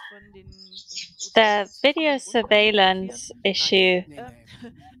now. The video surveillance issue,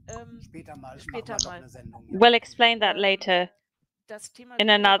 we'll explain that later in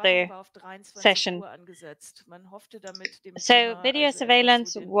another session. So video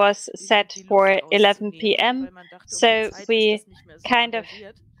surveillance was set for 11 p.m. So we kind of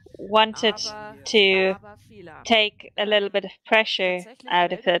wanted to take a little bit of pressure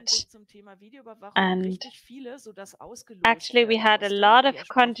out of it. And actually we had a lot of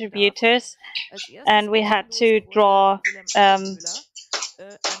contributors, and we had to draw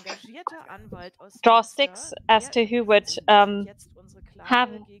sticks as to who would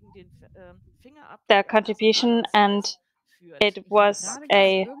have their contribution, and it was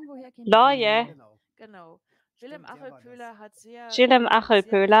a lawyer, Willem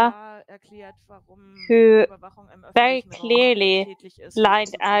Achelpöhler, who very clearly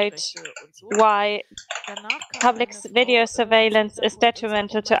lined out why public video surveillance is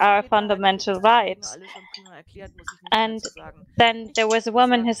detrimental to our fundamental rights. And then there was a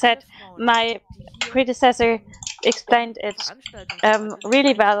woman who said, my predecessor explained it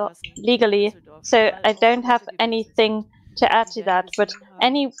really well legally, so I don't have anything to add to that, but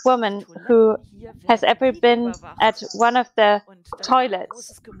any woman who has ever been at one of the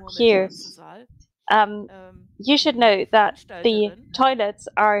toilets here, you should know that the toilets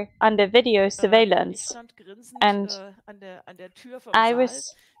are under video surveillance. And I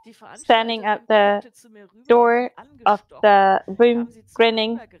was standing at the door of the room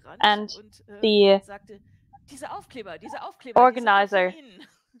grinning, and the organizer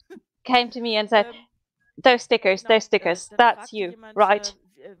came to me and said, those stickers, that's you, right?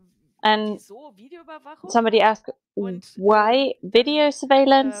 And somebody asked, why video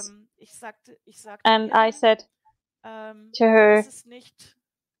surveillance? And I said to her,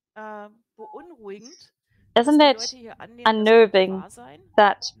 Isn't it unnerving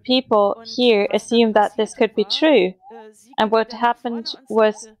that people here assume that this could be true? And what happened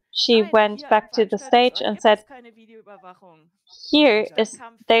was she went back to the stage and said,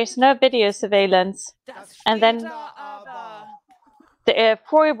 there's no video surveillance. And then the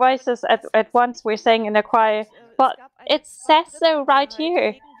 4 voices at once were saying in a choir, but it says so right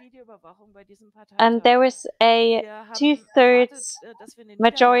here. And there was a 2/3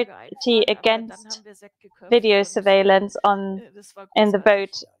 majority against video surveillance in the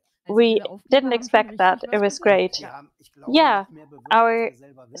vote. We didn't expect that. It was great. Yeah, our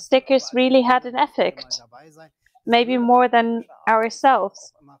stickers really had an effect, maybe more than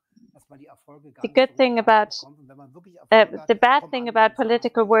ourselves. The good thing about, the bad thing about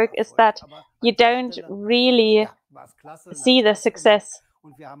political work is that you don't really see the success.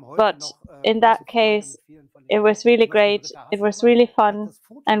 But in that case, it was really great. It was really fun,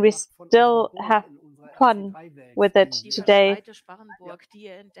 and we still have fun with it today.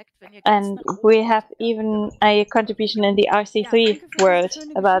 And we have even a contribution in the RC3 world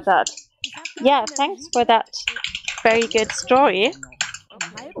about that. Yeah, thanks for that very good story.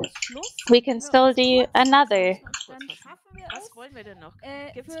 We can still do another.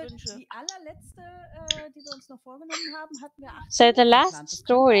 So the last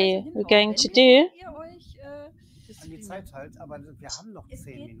story we're going to do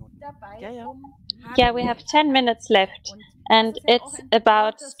yeah, we have 10 minutes left, and it's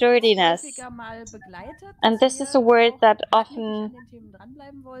about sturdiness. And this is a word that often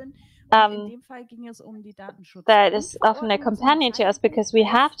that is often a companion to us because we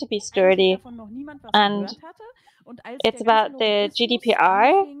have to be sturdy. And it's about the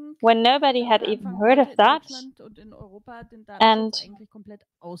GDPR, when nobody had even heard of that. And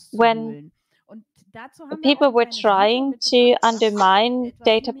when people were trying to undermine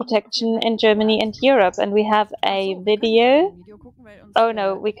data protection in Germany and Europe, and we have a video. Oh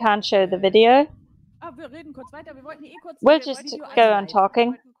no, we can't show the video. We'll just go on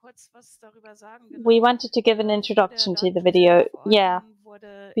talking. We wanted to give an introduction to the video. Yeah.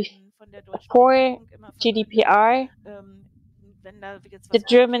 Before GDPR, the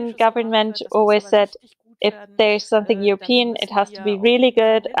German government always said, if there's something European, it has to be really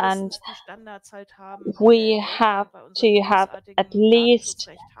good, and we have to have at least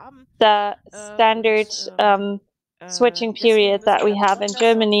the standard switching period that we have in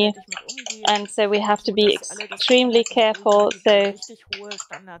Germany, and so we have to be extremely careful so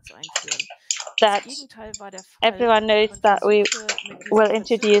that everyone knows that we will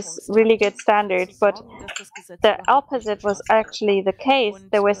introduce really good standards. But the opposite was actually the case.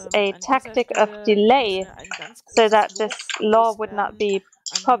 There was a tactic of delay so that this law would not be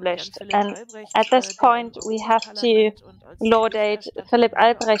published. And at this point, we have to laudate Philipp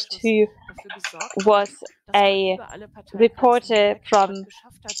Albrecht, who was a reporter from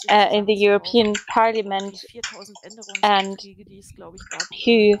in the European Parliament, and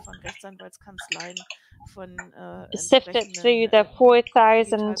who sifted through the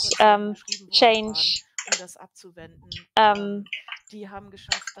 4,000 change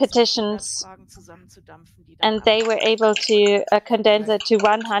petitions, and they were able to condense it to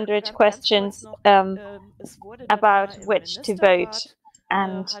 100 questions about which to vote.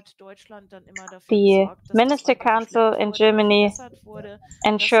 And the Minister Council in Germany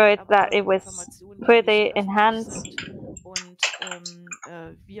ensured that it was further enhanced,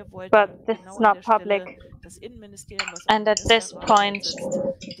 but this is not public. And at this point,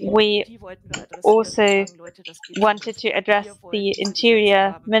 we also wanted to address the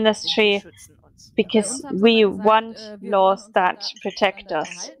Interior Ministry because we want laws that protect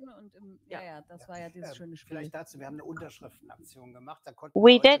us.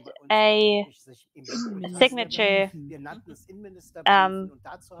 We did a signature,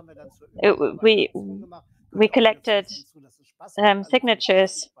 we collected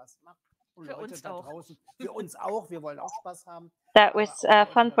signatures. That was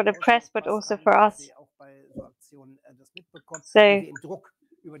fun for the press, but also for us. So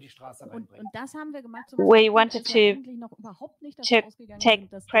we wanted to take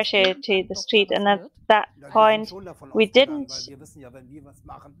pressure to the street, and at that point we didn't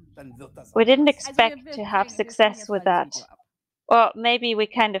expect to have success with that. Well, maybe we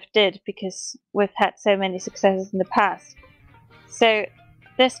kind of did, because we've had so many successes in the past. So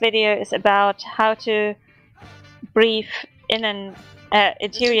this video is about how to brief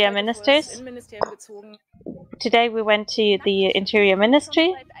interior ministers. Today we went to the Interior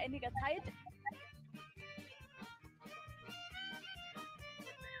Ministry.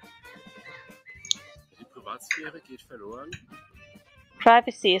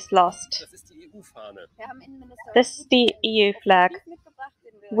 Privacy is lost. This is the EU flag.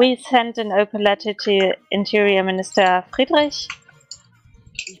 We sent an open letter to Interior Minister Friedrich.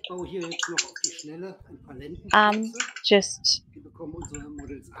 Just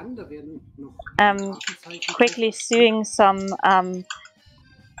quickly suing some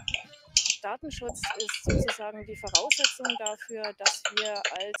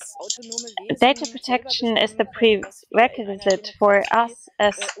data protection is the prerequisite for us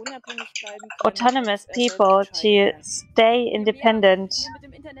as autonomous people to stay independent.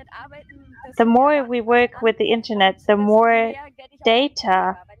 The more we work with the internet, the more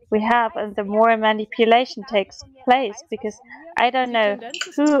data we have and the more manipulation takes place, because I don't know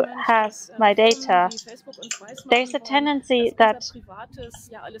who has my data. There's a tendency that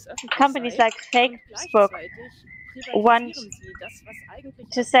companies like Facebook want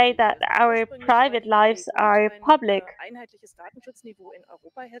to say that our private lives are public.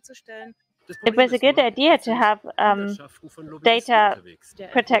 It was a good idea to have data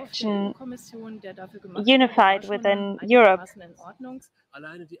protection unified within Europe.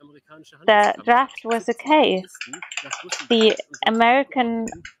 The draft was okay. The American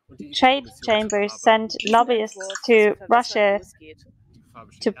trade chambers sent lobbyists to Russia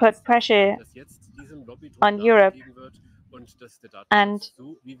to put pressure on Europe, and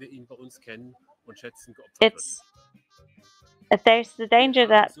there's the danger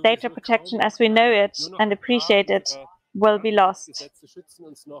that data protection as we know it and appreciate it will be lost.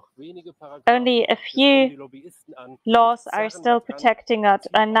 Only a few laws are still protecting it,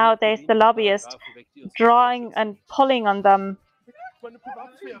 and now there's the lobbyist drawing and pulling on them.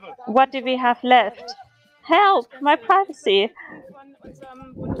 What do we have left? Help! My privacy!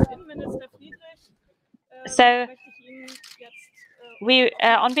 So,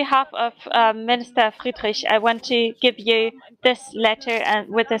 on behalf of Minister Friedrich, I want to give you this letter and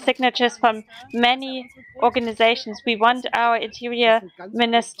with the signatures from many organizations. We want our Interior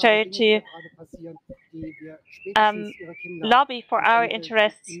Minister to lobby for our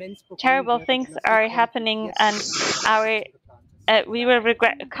interests. Terrible things are happening, and we will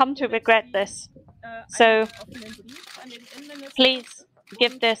come to regret this. So please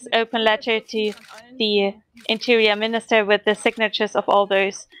give this open letter to the Interior Minister with the signatures of all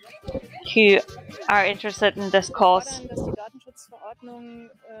those who are interested in this cause.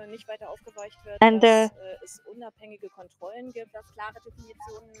 And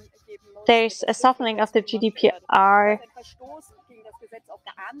there's a softening of the GDPR.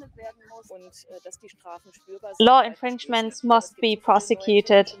 Law infringements must be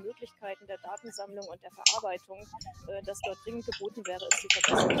prosecuted.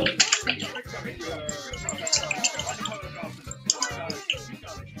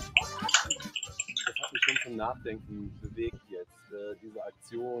 Das hat mich schon zum Nachdenken bewegt jetzt. Diese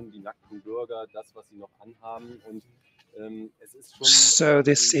Aktion, die nackten Bürger, das, was sie noch anhaben. Und es ist schon so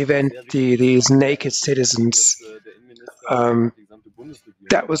this event, these naked citizens,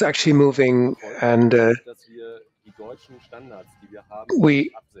 that was actually moving, and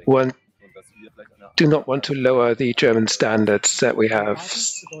we do not want to lower the German standards that we have.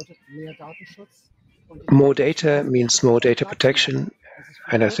 More data means more data protection,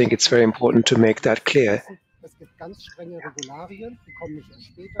 and I think it's very important to make that clear.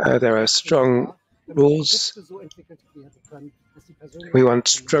 There are strong rules. We want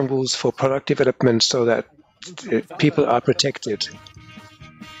strong rules for product development so that people are protected.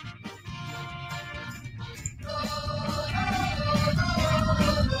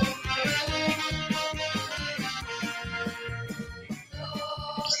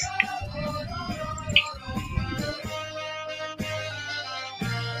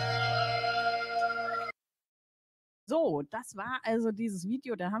 So, das war also dieses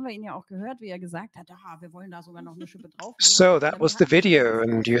Video. Da haben wir ihn ja auch gehört, wie er gesagt hat, wir wollen da sogar noch eine Schippe drauflegen. So that was the video,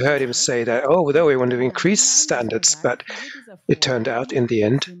 and you heard him say that, oh, though we want to increase standards, but it turned out in the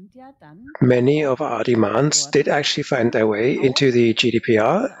end, many of our demands did actually find their way into the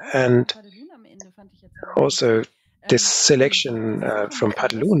GDPR, and also this selection from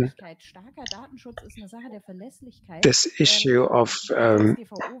Padelun, this issue of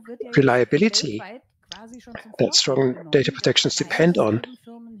reliability that strong data protections depend on,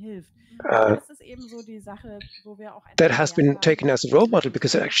 that has been taken as a role model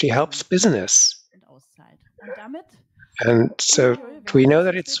because it actually helps business. And so we know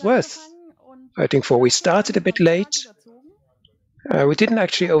that it's worth fighting for. We started a bit late. We didn't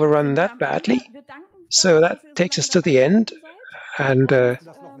actually overrun that badly. So that takes us to the end. And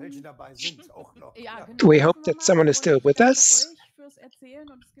we hope that someone is still with us.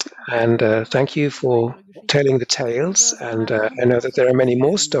 And thank you for telling the tales, and I know that there are many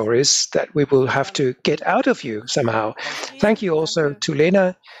more stories that we will have to get out of you somehow. Thank you also to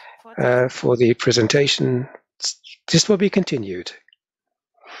Lena for the presentation. This will be continued.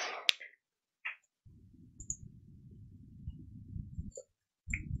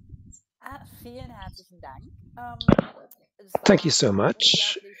 Thank you so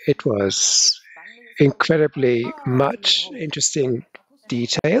much. It was incredibly much interesting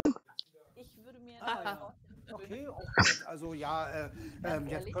detail. Okay, also ja,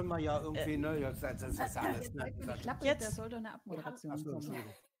 jetzt können wir ja irgendwie, ne, jetzt ist alles, ne? Jetzt soll doch eine Abmoderation kommen.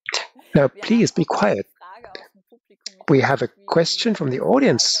 Now, please be quiet. We have a question from the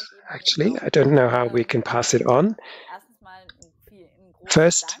audience, actually. I don't know how we can pass it on.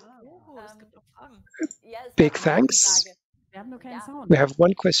 First, big thanks. We have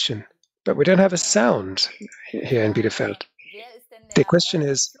one question, but we don't have a sound here in Bielefeld. The question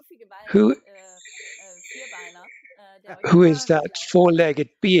is, who is that four-legged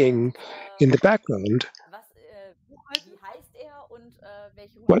being in the background?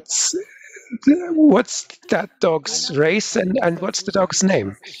 What's that dog's race and what's the dog's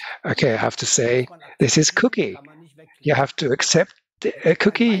name? Okay, I have to say, this is Cookie. You have to accept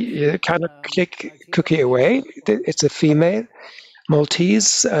Cookie. You cannot click Cookie away. It's a female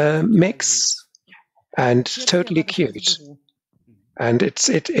Maltese mix and totally cute. And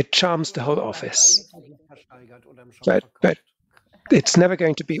it charms the whole office. But it's never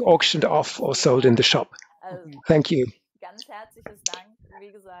going to be auctioned off or sold in the shop. Thank you.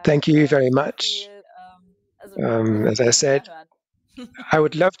 Thank you very much. As I said, I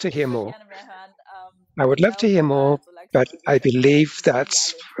would love to hear more. I would love to hear more, but I believe that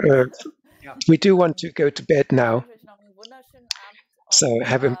we do want to go to bed now. So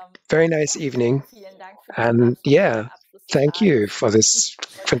have a very nice evening. And yeah, thank you for this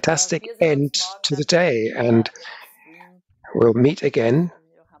fantastic end to the day. And we'll meet again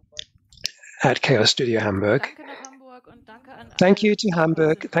at Chaos Studio Hamburg. Thank you to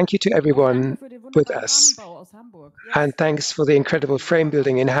Hamburg. Thank you to everyone with us. And thanks for the incredible frame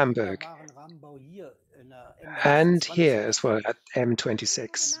building in Hamburg. And here as well at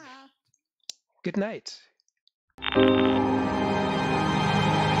M26. Good night.